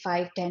 let's say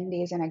 5, 10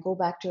 days, and I go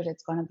back to it,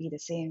 it's gonna be the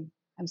same.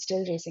 I'm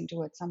still racing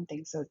towards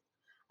something. So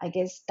I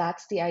guess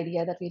that's the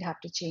idea that we'd have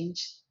to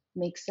change.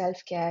 Make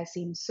self-care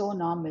seem so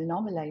normal,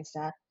 normalize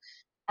that,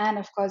 and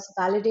of course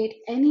validate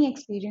any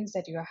experience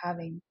that you're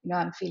having.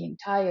 I'm feeling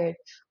tired,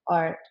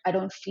 or I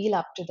don't feel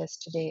up to this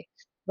today,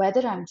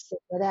 whether I'm sick,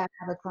 whether I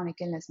have a chronic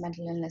illness,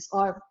 mental illness,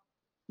 or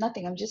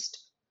nothing. I'm just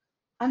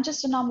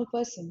a normal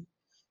person.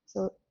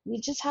 So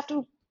we just have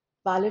to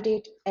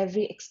validate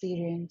every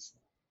experience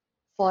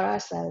for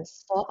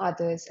ourselves, for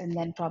others, and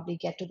then probably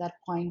get to that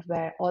point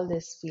where all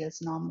this feels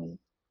normal.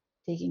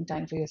 Taking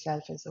time for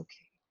yourself is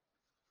okay.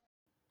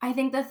 I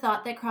think the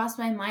thought that crossed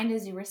my mind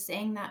as you were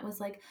saying that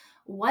was like,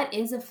 what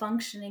is a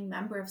functioning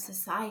member of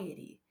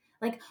society?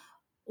 Like,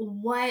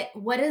 what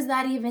does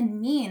that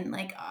even mean?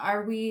 Like,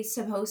 are we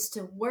supposed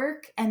to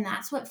work and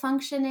that's what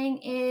functioning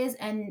is,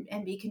 and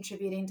be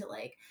contributing to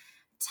like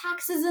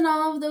taxes and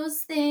all of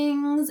those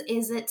things?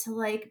 Is it to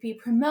like be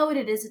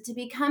promoted? Is it to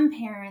become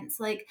parents?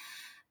 Like,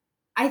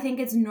 I think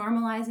it's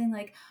normalizing,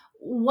 like,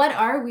 what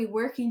are we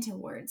working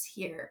towards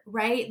here,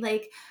 right?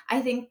 Like,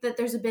 I think that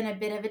there's been a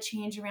bit of a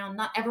change around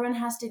not everyone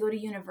has to go to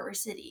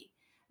university,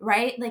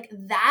 right? Like,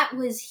 that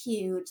was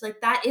huge.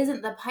 Like, that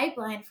isn't the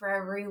pipeline for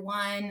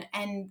everyone.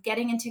 And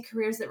getting into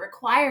careers that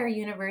require a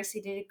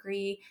university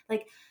degree,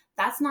 like,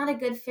 that's not a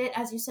good fit,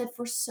 as you said,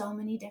 for so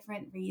many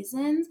different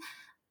reasons.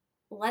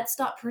 Let's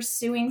stop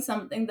pursuing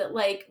something that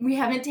like we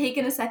haven't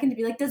taken a second to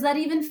be like, does that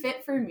even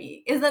fit for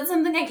me? Is that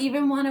something I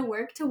even want to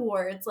work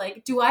towards?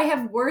 Like, do I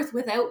have worth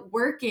without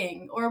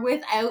working or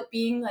without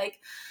being like,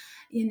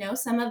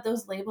 some of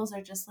those labels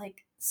are just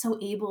like so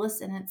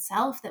ableist in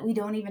itself that we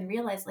don't even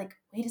realize, like,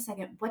 wait a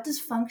second, what does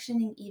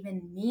functioning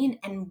even mean?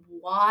 And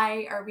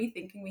why are we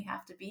thinking we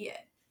have to be it?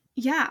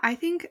 Yeah, I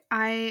think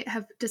I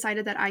have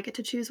decided that I get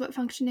to choose what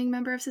functioning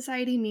member of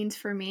society means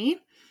for me.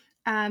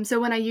 So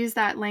when I use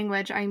that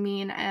language, I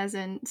mean as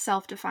in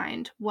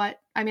self-defined.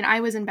 I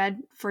was in bed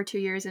for 2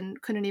 years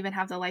and couldn't even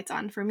have the lights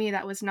on. For me,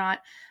 that was not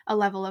a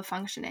level of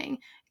functioning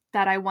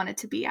that I wanted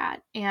to be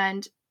at.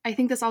 And I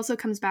think this also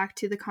comes back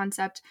to the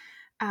concept,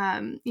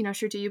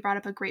 Shruti, you brought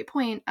up a great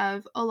point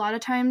of a lot of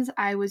times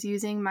I was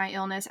using my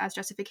illness as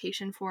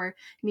justification for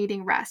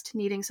needing rest,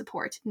 needing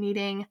support,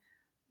 needing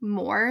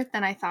more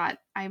than I thought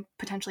I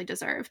potentially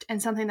deserved.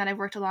 And something that I've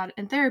worked a lot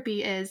in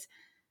therapy is,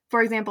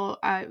 for example,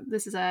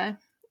 this is a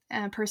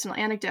personal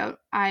anecdote.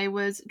 I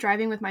was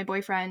driving with my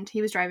boyfriend.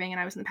 He was driving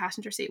and I was in the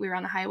passenger seat. We were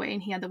on the highway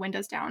and he had the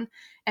windows down.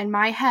 And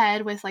my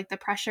head, with like the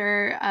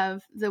pressure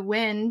of the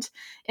wind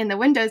in the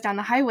windows down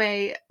the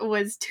highway,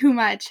 was too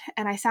much.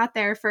 And I sat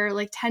there for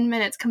like 10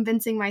 minutes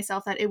convincing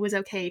myself that it was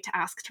okay to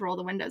ask to roll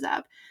the windows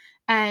up.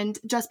 And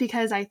just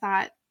because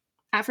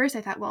at first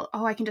I thought, well,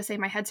 I can just say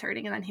my head's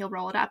hurting and then he'll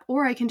roll it up.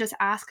 Or I can just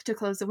ask to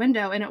close the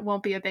window and it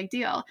won't be a big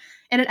deal.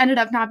 And it ended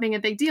up not being a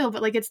big deal,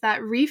 but like it's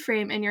that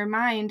reframe in your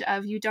mind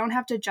of you don't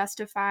have to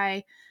justify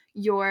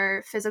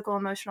your physical,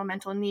 emotional,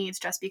 mental needs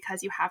just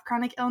because you have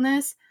chronic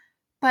illness.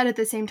 But at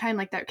the same time,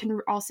 like that can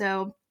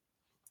also,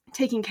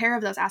 taking care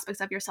of those aspects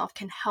of yourself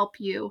can help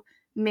you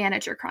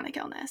manage your chronic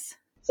illness.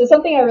 So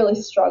something I really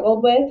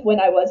struggled with when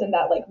I was in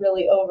that like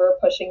really over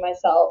pushing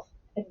myself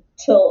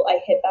until I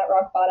hit that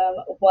rock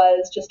bottom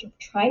was just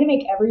trying to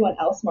make everyone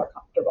else more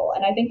comfortable.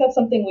 And I think that's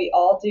something we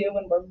all do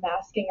when we're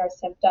masking our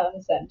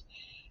symptoms. And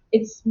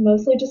it's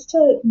mostly just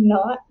to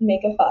not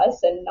make a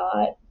fuss and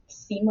not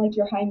seem like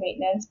you're high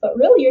maintenance, but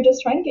really you're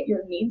just trying to get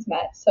your needs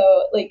met.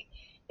 So like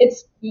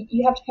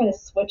you have to kind of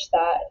switch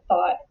that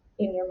thought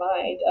in your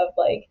mind of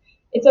like,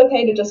 it's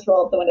okay to just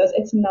roll up the windows.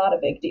 It's not a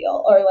big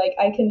deal. Or like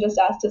I can just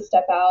ask to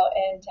step out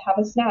and have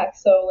a snack.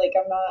 So like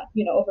I'm not,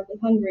 overly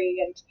hungry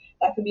and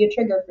that could be a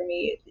trigger for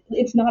me.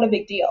 It's not a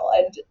big deal.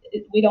 And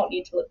we don't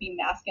need to be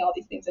masking all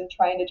these things and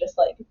trying to just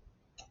like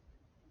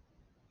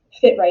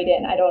fit right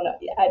in. I don't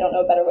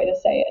know a better way to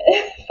say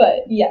it,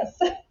 but yes.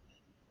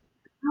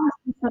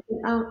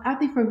 I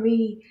think for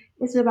me,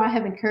 it's about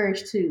having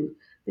courage too.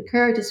 The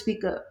courage to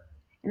speak up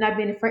and not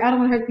being afraid. I don't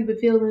want to hurt people's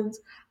feelings.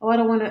 Or I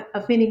don't want to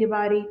offend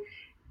anybody.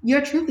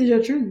 Your truth is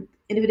your truth.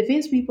 And if it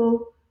offends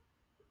people,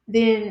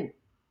 then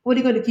what are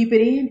you going to keep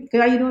it in?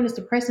 Because all you're doing is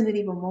suppressing it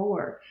even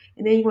more.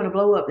 And then you want to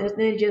blow up. And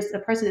then it just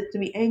suppresses it to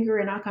be anger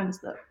and all kinds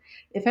of stuff.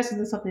 It festers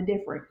into something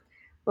different.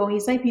 But when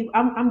you say people,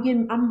 I'm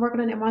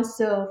working on it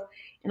myself,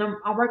 and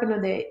I'm working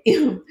on that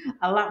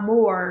a lot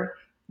more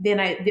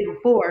than I did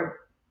before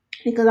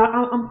because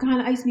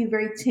I used to be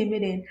very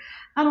timid and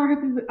I don't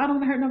hurt people. I don't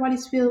want to hurt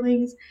nobody's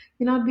feelings.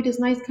 I'd be this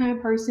nice, kind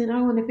person. I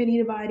don't want to offend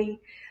anybody.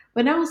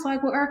 But now it's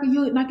like, well, Erica,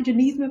 you not get your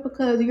needs met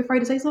because you're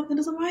afraid to say something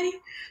to somebody.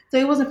 So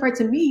it wasn't fair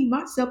to me,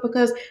 myself,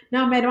 because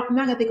now I'm not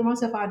gonna think of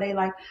myself all day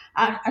like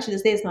I should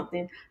have said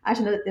something. I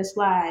should have let this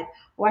slide,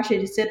 or I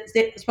should have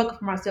spoke up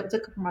for myself,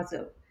 took up for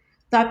myself.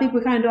 So I think we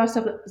kind of do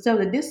ourselves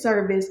a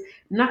disservice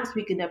not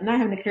speaking up, not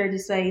having the courage to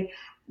say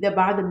that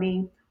bothered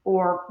me,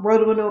 or roll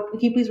the window up.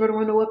 Can you please roll the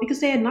window up? You can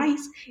say it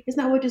nice. It's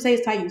not what you say;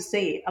 it's how you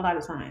say it. A lot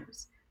of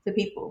times to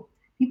people,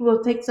 people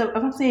will take some. If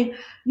I'm saying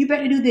you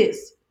better do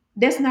this,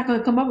 that's not going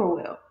to come over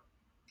well.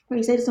 When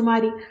you say to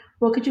somebody,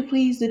 "Well, could you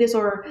please do this?"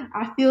 or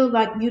 "I feel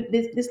like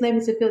this led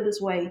me to feel this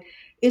way."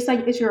 It's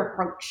like it's your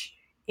approach,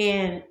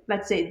 and like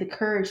I say, the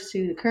courage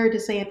to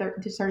say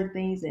to certain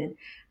things and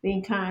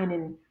being kind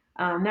and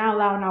not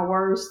allowing our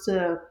words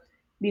to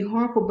be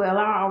harmful, but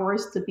allow our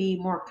words to be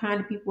more kind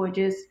to people and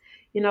just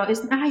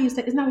it's not how you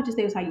say it's not what you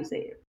say, it's how you say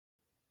it.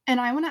 And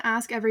I want to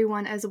ask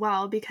everyone as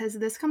well, because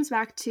this comes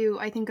back to,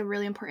 I think, a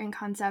really important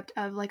concept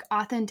of like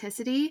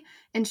authenticity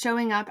and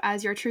showing up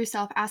as your true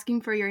self,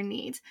 asking for your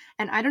needs.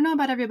 And I don't know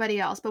about everybody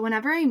else, but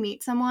whenever I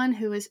meet someone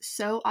who is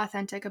so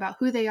authentic about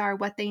who they are,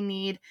 what they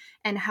need,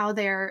 and how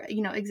they're,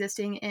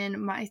 existing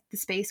in the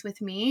space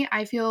with me,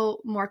 I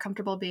feel more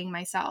comfortable being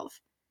myself.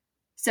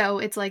 So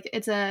it's like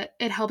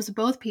it helps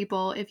both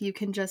people if you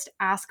can just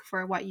ask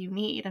for what you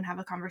need and have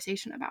a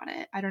conversation about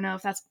it. I don't know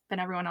if that's been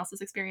everyone else's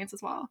experience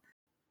as well.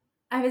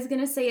 I was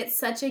going to say it's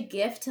such a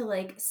gift to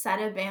like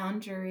set a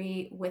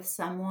boundary with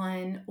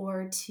someone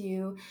or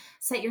to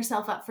set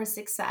yourself up for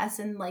success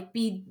and like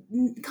be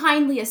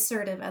kindly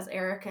assertive, as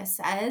Erica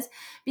says,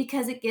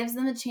 because it gives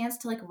them a chance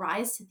to like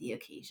rise to the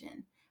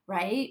occasion,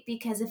 right?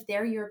 Because if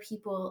they're your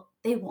people,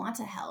 they want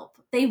to help.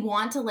 They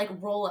want to like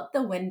roll up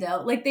the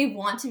window, like they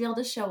want to be able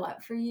to show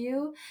up for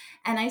you.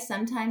 And I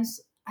sometimes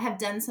have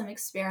done some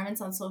experiments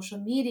on social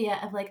media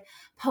of like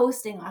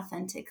posting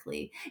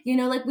authentically. You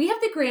know, like we have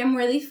the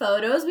gram-worthy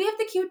photos, we have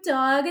the cute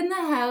dog in the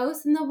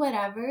house and the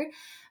whatever.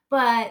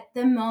 But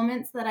the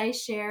moments that I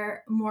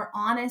share more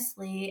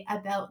honestly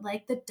about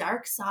like the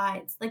dark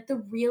sides, like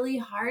the really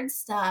hard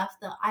stuff,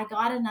 that I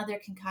got another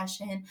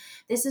concussion,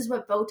 this is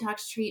what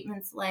Botox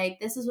treatment's like,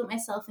 this is what my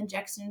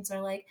self-injections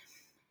are like,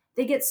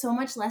 they get so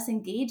much less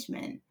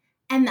engagement.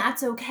 And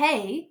that's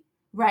okay,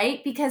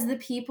 right? Because the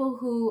people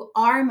who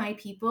are my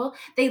people,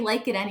 they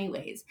like it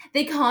anyways.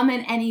 They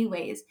comment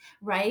anyways,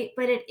 right?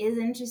 But it is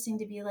interesting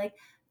to be like,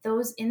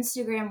 those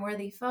Instagram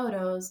worthy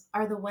photos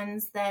are the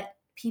ones that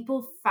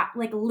people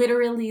like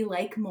literally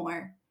like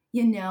more,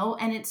 you know?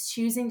 And it's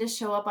choosing to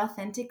show up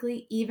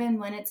authentically, even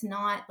when it's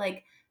not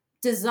like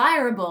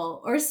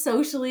desirable or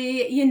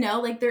socially, you know,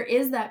 like there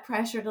is that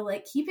pressure to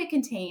like keep it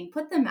contained,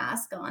 put the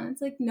mask on.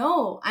 It's like,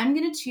 no, I'm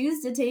going to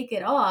choose to take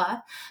it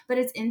off. But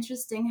it's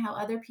interesting how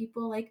other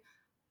people like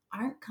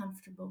aren't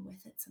comfortable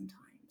with it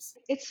sometimes.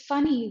 It's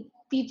funny,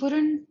 we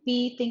wouldn't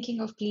be thinking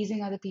of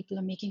pleasing other people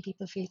or making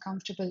people feel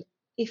comfortable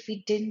if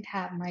we didn't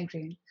have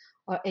migraine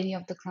or any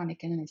of the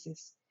chronic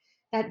illnesses.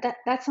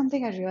 That's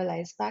something I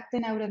realized. Back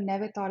then, I would have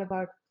never thought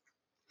about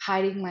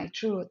hiding my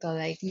truth or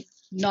like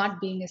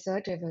not being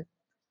assertive.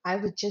 I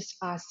would just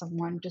ask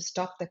someone to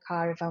stop the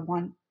car if I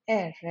want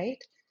air, right?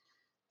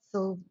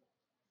 So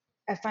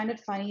I find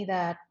it funny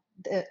that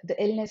the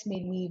illness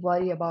made me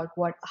worry about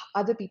what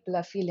other people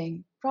are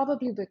feeling,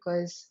 probably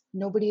because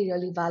nobody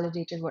really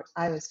validated what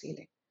I was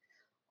feeling.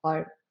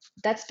 Or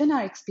that's been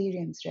our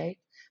experience, right?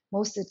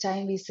 Most of the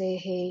time we say,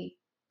 hey,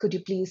 could you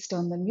please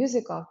turn the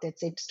music off? They'd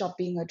say, stop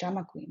being a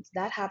drama queen.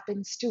 That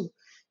happens too.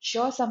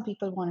 Sure, some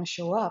people want to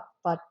show up,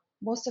 but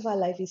most of our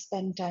life we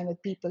spend time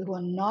with people who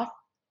are not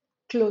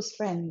close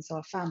friends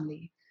or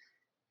family.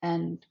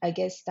 And I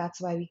guess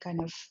that's why we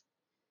kind of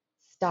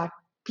start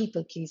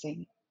people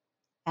pleasing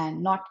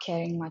and not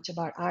caring much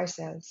about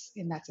ourselves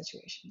in that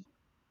situation.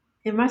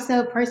 And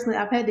myself personally,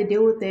 I've had to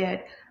deal with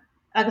that.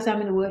 Like I said,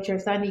 I'm in a wheelchair,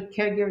 so I need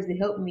caregivers to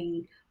help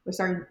me with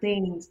certain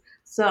things.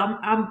 So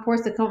I'm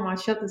forced to come on my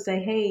shelter and say,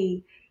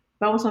 hey,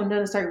 if I want something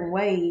done a certain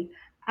way,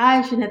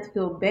 I shouldn't have to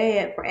feel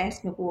bad for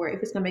asking for it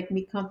if it's gonna make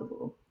me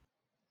comfortable.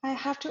 I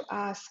have to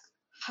ask,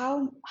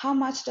 how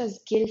much does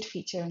guilt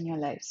feature in your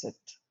lives with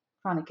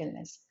chronic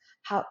illness?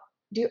 How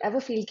do you ever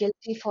feel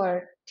guilty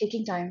for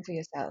taking time for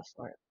yourself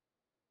or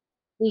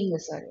being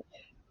assertive?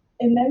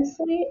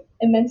 Immensely,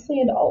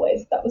 immensely, and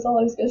always. That was all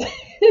I was going to say.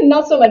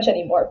 Not so much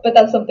anymore, but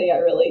that's something I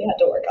really had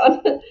to work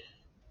on.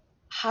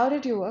 How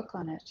did you work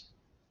on it?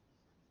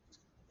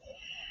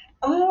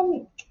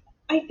 um,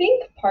 I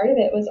think part of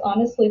it was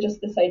honestly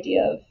just this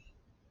idea of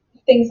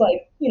things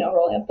like,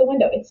 rolling up the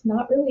window. It's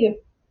not really a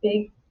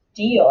big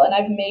deal. And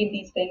I've made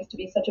these things to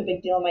be such a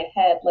big deal in my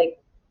head. Like,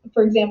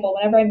 for example,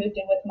 whenever I moved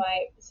in with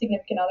my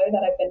significant other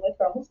that I've been with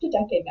for almost a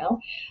decade now,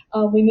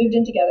 we moved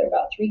in together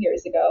about 3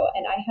 years ago.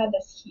 And I had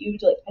this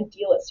huge, like,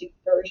 idealistic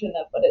version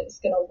of what it's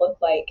going to look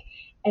like.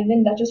 And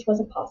then that just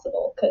wasn't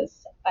possible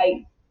because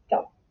I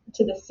got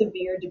to the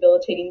severe,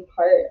 debilitating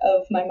part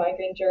of my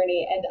migraine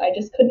journey and I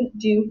just couldn't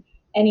do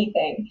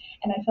anything.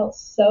 And I felt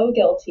so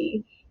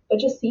guilty, but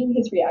just seeing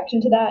his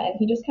reaction to that, and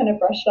he just kind of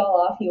brushed it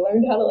all off. He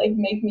learned how to like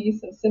make me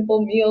some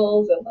simple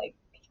meals and like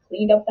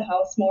cleaned up the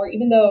house more,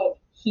 even though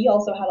he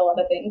also had a lot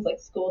of things like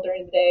school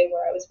during the day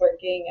where I was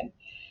working. And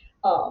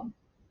um,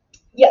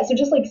 yeah, so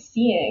just like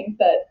seeing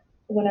that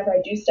whenever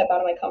I do step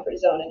out of my comfort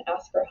zone and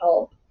ask for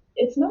help,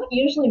 it's not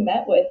usually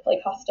met with like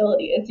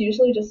hostility. It's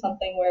usually just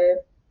something where,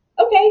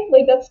 okay,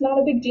 like that's not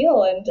a big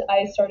deal. And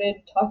I started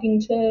talking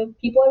to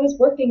people I was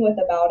working with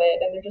about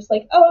it, and they're just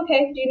like, oh,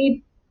 okay, do you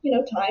need,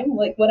 time?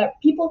 Like, whatever.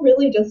 People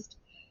really just,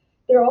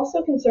 they're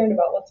also concerned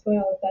about what's going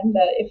on with them.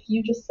 That if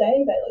you just say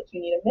that, like,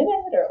 you need a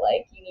minute or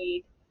like you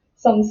need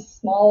some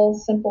small,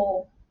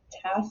 simple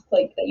task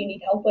like that you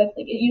need help with,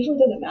 like, it usually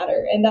doesn't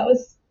matter. And that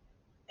was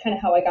kind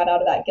of how I got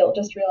out of that guilt,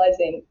 just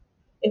realizing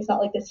it's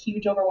not like this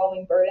huge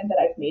overwhelming burden that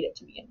I've made it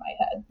to be in my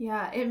head.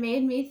 Yeah, it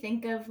made me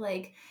think of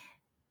like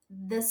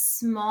the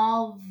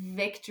small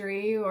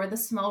victory or the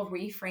small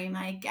reframe,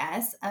 I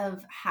guess,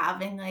 of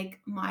having like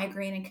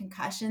migraine and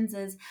concussions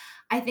is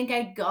I think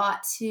I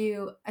got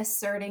to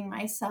asserting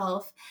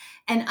myself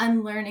and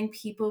unlearning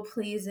people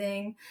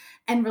pleasing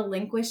and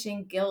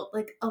relinquishing guilt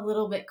like a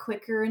little bit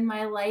quicker in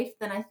my life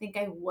than I think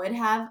I would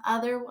have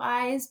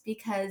otherwise,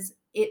 because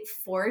it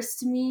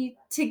forced me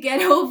to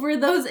get over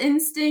those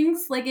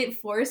instincts. Like it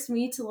forced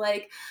me to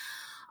like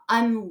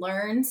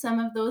unlearn some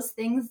of those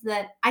things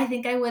that I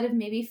think I would have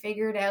maybe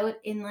figured out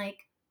in like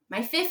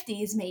my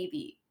 50s,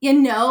 maybe, you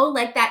know,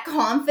 like that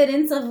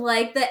confidence of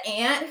like the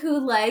aunt who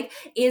like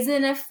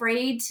isn't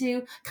afraid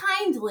to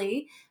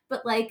kindly,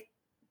 but like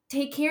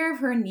take care of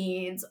her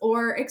needs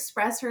or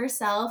express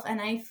herself.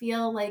 And I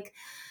feel like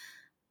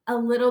a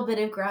little bit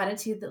of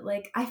gratitude that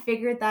like I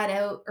figured that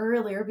out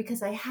earlier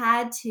because I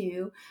had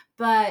to,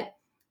 but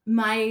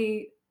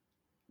my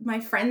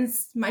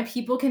friends, my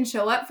people can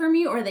show up for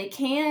me or they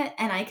can't,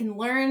 and I can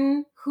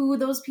learn who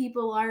those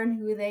people are and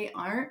who they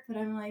aren't. But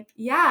I'm like,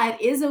 yeah,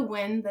 it is a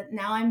win that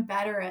now I'm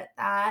better at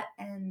that,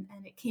 and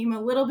it came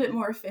a little bit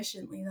more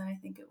efficiently than I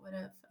think it would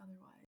have otherwise.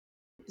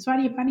 It's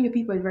finding your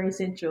people is very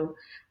essential.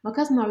 My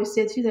cousin always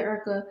said, she's like,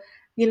 Erica,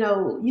 you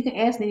can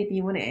ask anything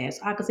you want to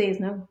ask. All I can say is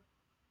no.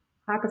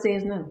 All I can say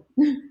is no.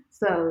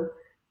 So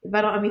if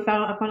I'm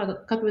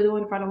not comfortable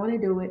doing it, if I don't want to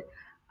do it,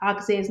 all I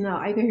can say is no.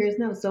 All you can hear is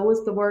no. So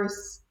what's the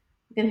worst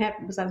that can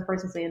happen besides the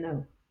person saying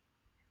no?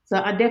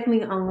 So I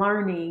definitely am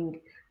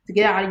learning to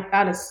get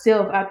out of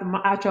self,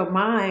 out your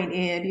mind,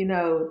 and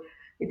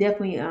it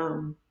definitely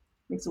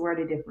makes a world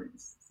of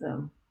difference.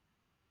 So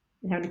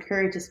and having the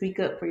courage to speak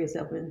up for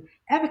yourself and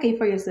advocate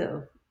for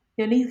yourself.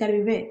 Your needs got to be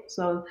met.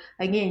 So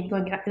again, you're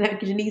going to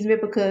get your needs met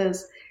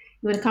because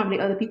you want to accommodate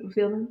other people's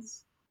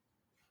feelings.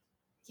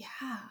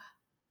 Yeah.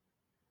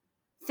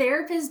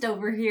 Therapist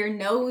over here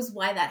knows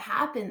why that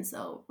happens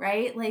though,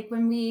 right? Like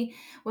when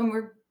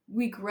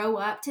we grow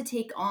up to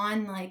take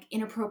on like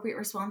inappropriate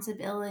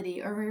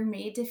responsibility, or we're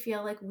made to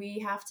feel like we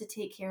have to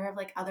take care of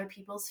like other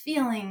people's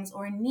feelings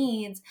or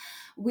needs,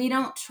 we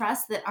don't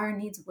trust that our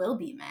needs will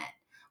be met.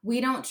 We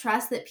don't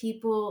trust that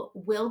people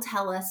will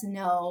tell us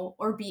no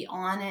or be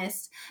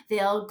honest.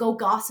 They'll go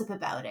gossip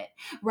about it,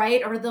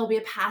 right? Or there'll be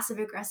a passive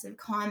aggressive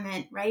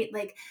comment, right?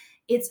 Like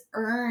it's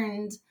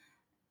earned.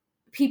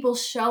 People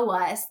show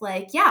us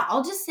like, yeah,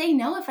 I'll just say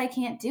no if I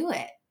can't do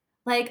it.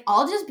 Like,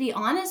 I'll just be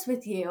honest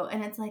with you.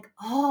 And it's like,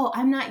 oh,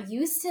 I'm not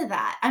used to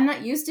that. I'm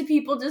not used to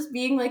people just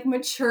being like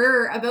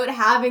mature about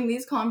having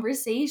these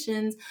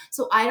conversations.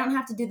 So I don't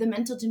have to do the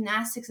mental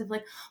gymnastics of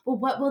like, well,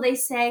 what will they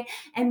say?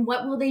 And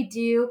what will they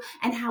do?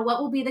 And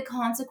what will be the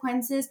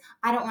consequences?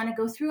 I don't want to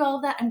go through all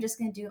of that. I'm just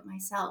going to do it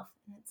myself.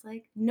 And it's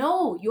like,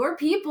 no, your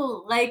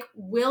people like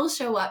will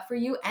show up for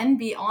you and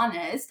be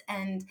honest.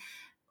 And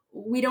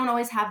we don't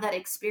always have that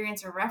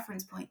experience or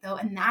reference point though,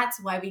 and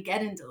that's why we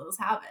get into those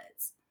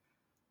habits.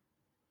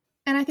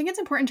 And I think it's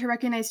important to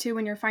recognize too,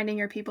 when you're finding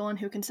your people and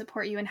who can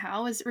support you and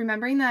how, is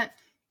remembering that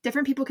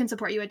different people can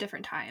support you at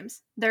different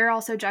times. They're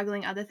also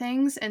juggling other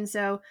things, and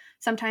so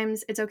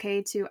sometimes it's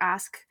okay to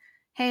ask,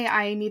 hey,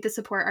 I need the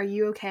support, are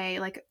you okay,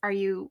 like are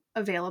you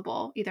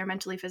available either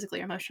mentally,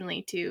 physically, or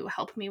emotionally to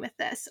help me with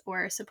this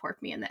or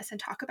support me in this and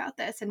talk about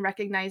this, and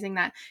recognizing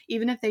that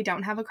even if they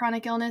don't have a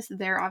chronic illness,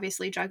 they're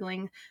obviously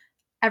juggling.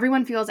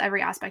 Everyone feels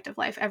every aspect of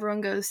life.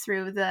 Everyone goes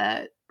through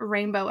the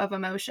rainbow of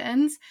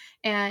emotions,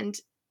 and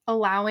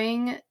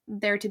allowing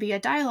there to be a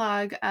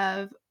dialogue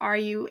of, are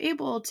you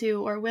able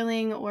to or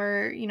willing,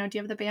 or, do you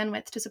have the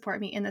bandwidth to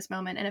support me in this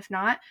moment? And if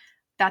not,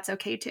 that's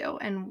okay too.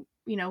 And,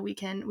 we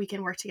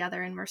can work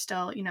together, and we're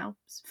still,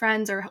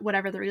 friends or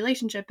whatever the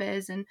relationship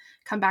is, and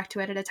come back to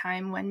it at a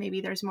time when maybe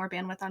there's more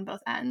bandwidth on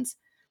both ends.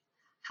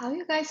 How are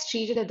you guys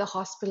treated at the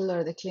hospital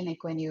or the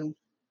clinic when you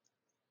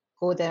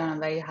go there on a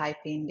very high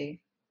pain day?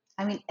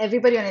 I mean,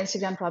 everybody on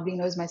Instagram probably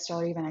knows my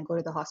story when I go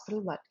to the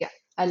hospital, but yeah,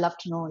 I'd love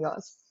to know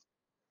yours.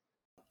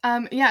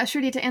 Yeah,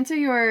 Shruti, to answer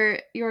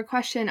your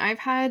question, I've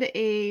had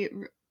a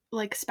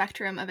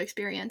spectrum of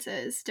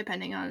experiences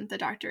depending on the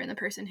doctor and the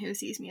person who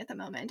sees me at the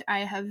moment. I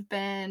have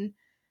been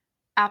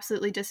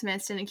absolutely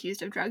dismissed and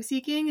accused of drug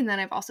seeking, and then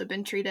I've also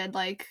been treated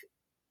like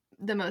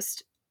the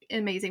most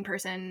amazing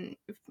person.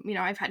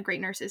 I've had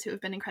great nurses who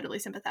have been incredibly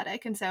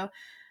sympathetic, and so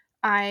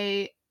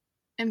I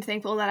am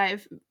thankful that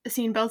I've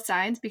seen both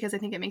sides, because I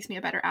think it makes me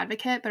a better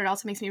advocate, but it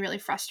also makes me really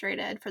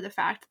frustrated for the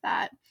fact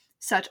that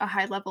such a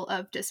high level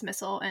of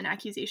dismissal and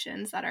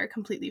accusations that are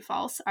completely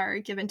false are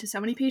given to so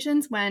many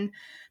patients, when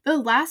the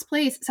last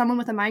place someone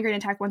with a migraine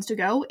attack wants to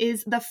go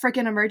is the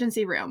frickin'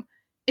 emergency room.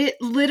 It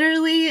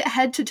literally,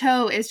 head to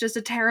toe, is just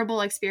a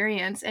terrible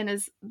experience and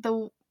is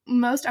the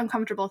most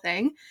uncomfortable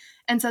thing.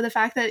 And so the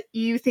fact that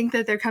you think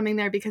that they're coming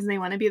there because they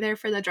want to be there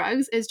for the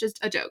drugs is just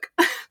a joke.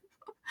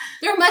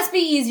 There must be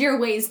easier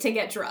ways to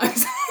get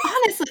drugs.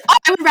 Honestly,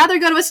 I would rather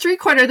go to a street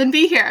corner than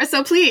be here,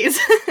 so please.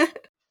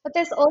 But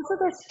there's also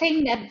this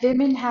thing that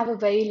women have a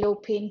very low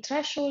pain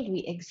threshold.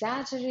 We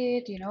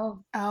exaggerate,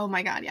 Oh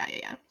my God,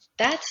 yeah.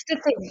 That's the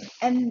thing.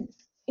 And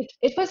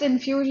it was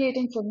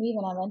infuriating for me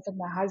when I went with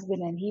my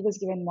husband and he was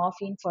given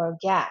morphine for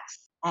gas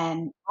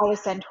and I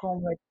was sent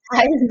home with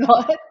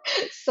Tylenol.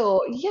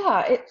 So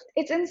yeah,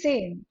 it's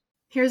insane.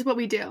 Here's what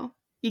we do.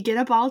 You get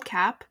a bald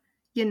cap,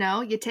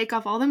 you take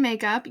off all the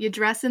makeup, you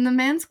dress in the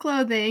man's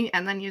clothing,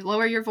 and then you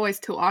lower your voice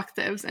 2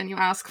 octaves and you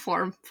ask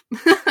for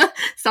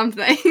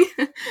something.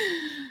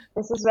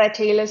 This is where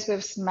Taylor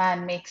Swift's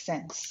Man makes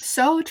sense.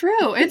 So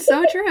true. It's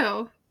so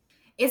true.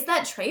 It's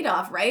that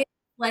trade-off, right?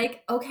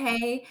 Like,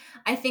 okay,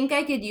 I think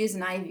I could use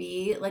an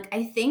IV. Like,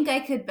 I think I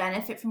could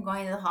benefit from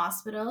going to the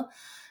hospital.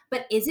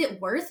 but is it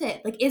worth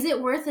it? Like, is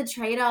it worth the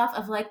trade-off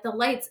of like the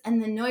lights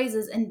and the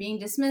noises and being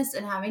dismissed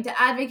and having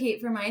to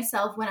advocate for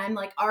myself when I'm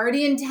like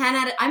already in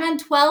I'm on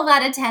 12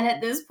 out of 10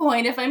 at this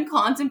point if I'm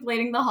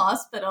contemplating the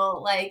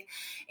hospital? Like,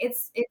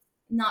 it's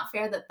not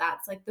fair that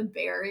that's like the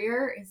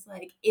barrier. Is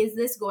like, is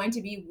this going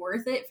to be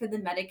worth it for the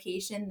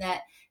medication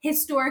that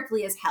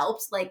historically has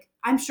helped? Like,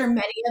 I'm sure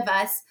many of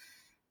us,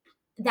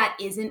 that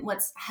isn't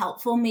what's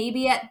helpful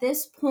maybe at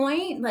this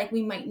point. Like,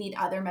 we might need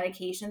other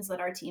medications that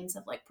our teams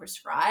have like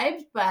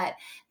prescribed, but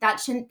that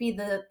shouldn't be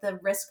the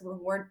risk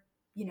reward,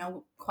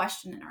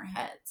 question in our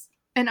heads.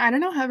 And I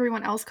don't know how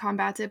everyone else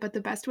combats it, but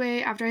the best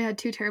way, after I had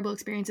 2 terrible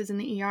experiences in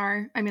the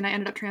ER, I mean, I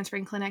ended up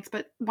transferring clinics,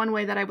 but one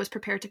way that I was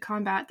prepared to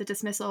combat the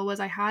dismissal was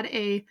I had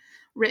a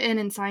written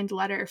and signed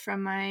letter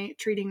from my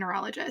treating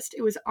neurologist.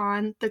 It was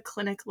on the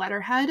clinic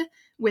letterhead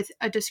with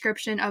a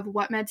description of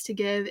what meds to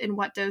give in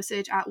what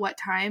dosage at what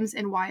times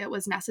and why it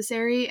was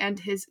necessary, and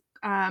his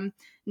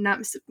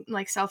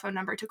cell phone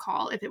number to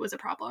call if it was a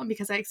problem,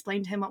 because I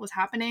explained to him what was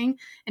happening,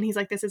 and he's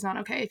like, this is not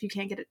okay if you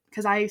can't get it,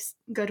 because I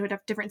go to a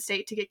different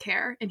state to get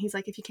care, and he's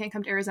like, if you can't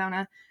come to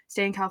Arizona,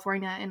 stay in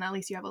California, and at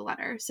least you have a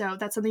letter. So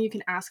that's something you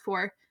can ask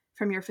for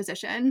from your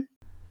physician.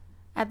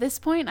 At this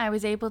point, I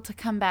was able to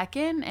come back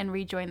in and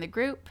rejoin the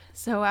group.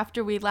 So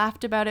after we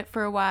laughed about it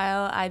for a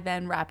while, I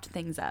then wrapped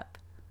things up.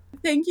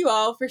 Thank you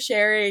all for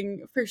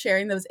sharing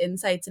those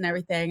insights and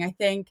everything. I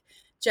think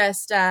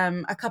just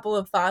a couple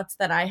of thoughts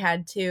that I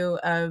had too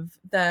of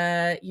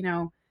the,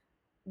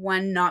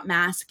 one, not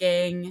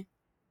masking,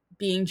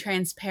 being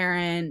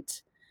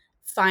transparent,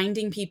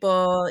 finding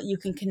people you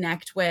can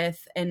connect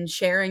with and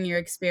sharing your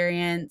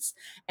experience,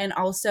 and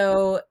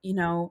also,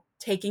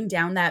 taking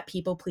down that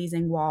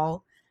people-pleasing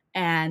wall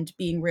and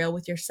being real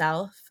with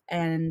yourself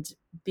and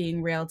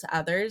being real to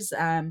others.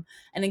 An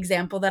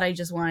example that I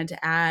just wanted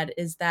to add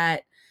is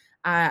that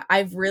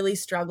I've really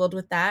struggled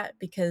with that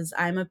because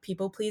I'm a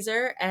people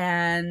pleaser,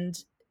 and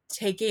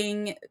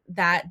taking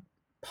that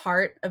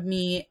part of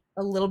me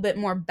a little bit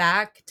more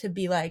back to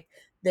be like,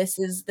 this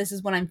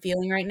is what I'm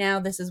feeling right now.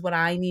 This is what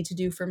I need to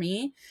do for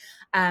me.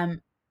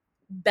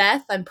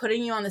 Beth, I'm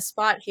putting you on the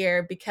spot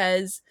here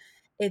because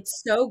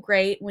it's so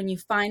great when you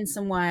find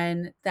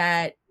someone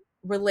that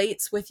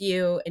relates with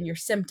you and your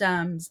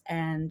symptoms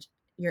and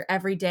your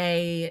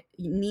everyday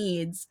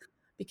needs.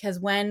 Because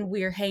when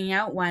we were hanging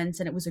out once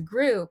and it was a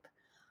group,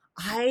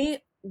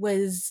 I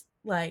was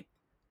like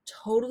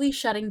totally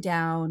shutting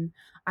down.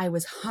 I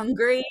was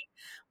hungry,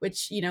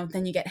 which,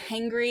 then you get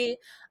hangry.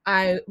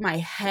 My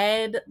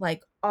head,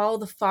 like all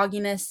the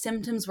fogginess,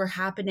 symptoms were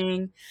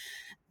happening.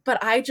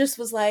 But I just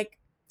was like,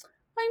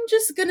 I'm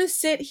just gonna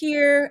sit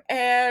here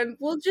and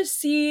we'll just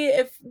see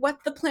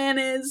what the plan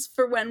is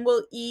for when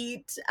we'll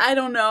eat. I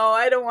don't know.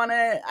 I don't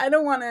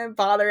wanna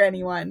bother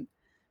anyone.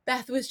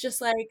 Beth was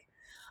just like,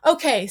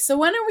 okay, so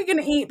when are we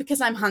gonna eat?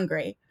 Because I'm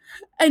hungry.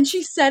 And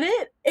she said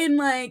it in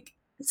like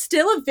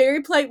still a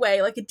very polite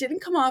way. Like, it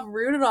didn't come off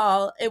rude at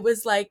all. It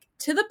was like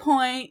to the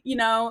point,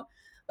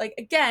 like,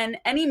 again,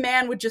 any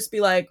man would just be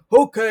like,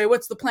 okay,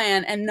 what's the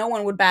plan? And no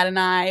one would bat an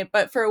eye.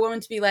 But for a woman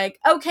to be like,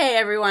 okay,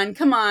 everyone,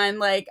 come on.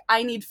 Like,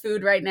 I need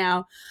food right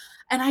now.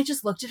 And I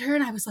just looked at her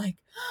and I was like,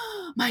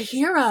 oh, my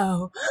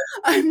hero.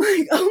 I'm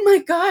like, oh my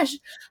gosh,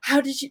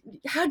 how did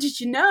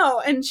you know?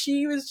 And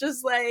she was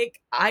just like,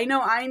 I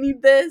know I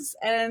need this.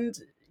 And,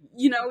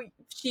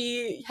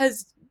 she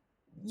has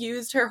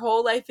used her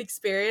whole life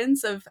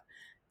experience of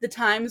the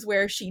times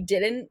where she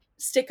didn't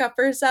stick up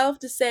for herself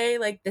to say,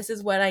 like, this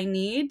is what I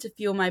need to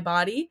fuel my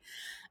body.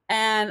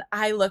 And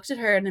I looked at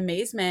her in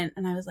amazement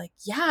and I was like,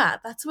 yeah,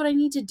 that's what I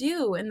need to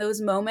do in those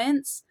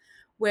moments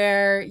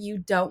where you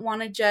don't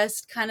want to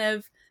just kind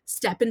of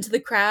step into the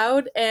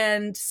crowd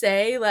and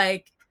say,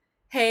 like,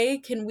 hey,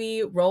 can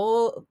we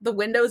roll the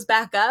windows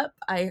back up?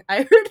 I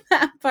heard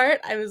that part.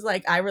 I was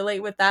like, I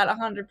relate with that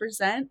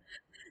 100%.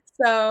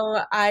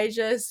 So I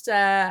just,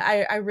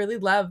 I really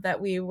love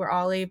that we were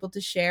all able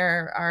to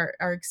share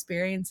our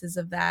experiences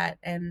of that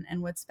and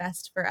what's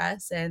best for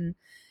us and,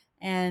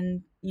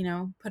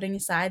 putting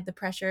aside the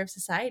pressure of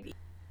society.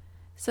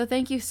 So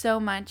thank you so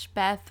much,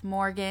 Beth,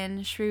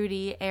 Morgan,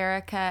 Shruti,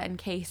 Erica, and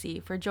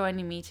Kacie, for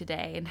joining me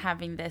today and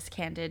having this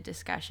candid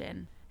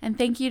discussion. And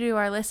thank you to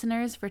our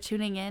listeners for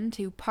tuning in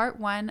to part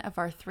 1 of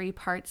our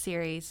 3-part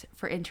series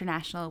for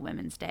International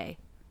Women's Day.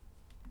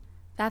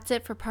 That's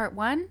it for part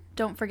 1.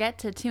 Don't forget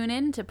to tune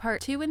in to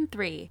part 2 and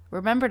 3.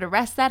 Remember to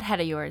rest that head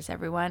of yours,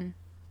 everyone.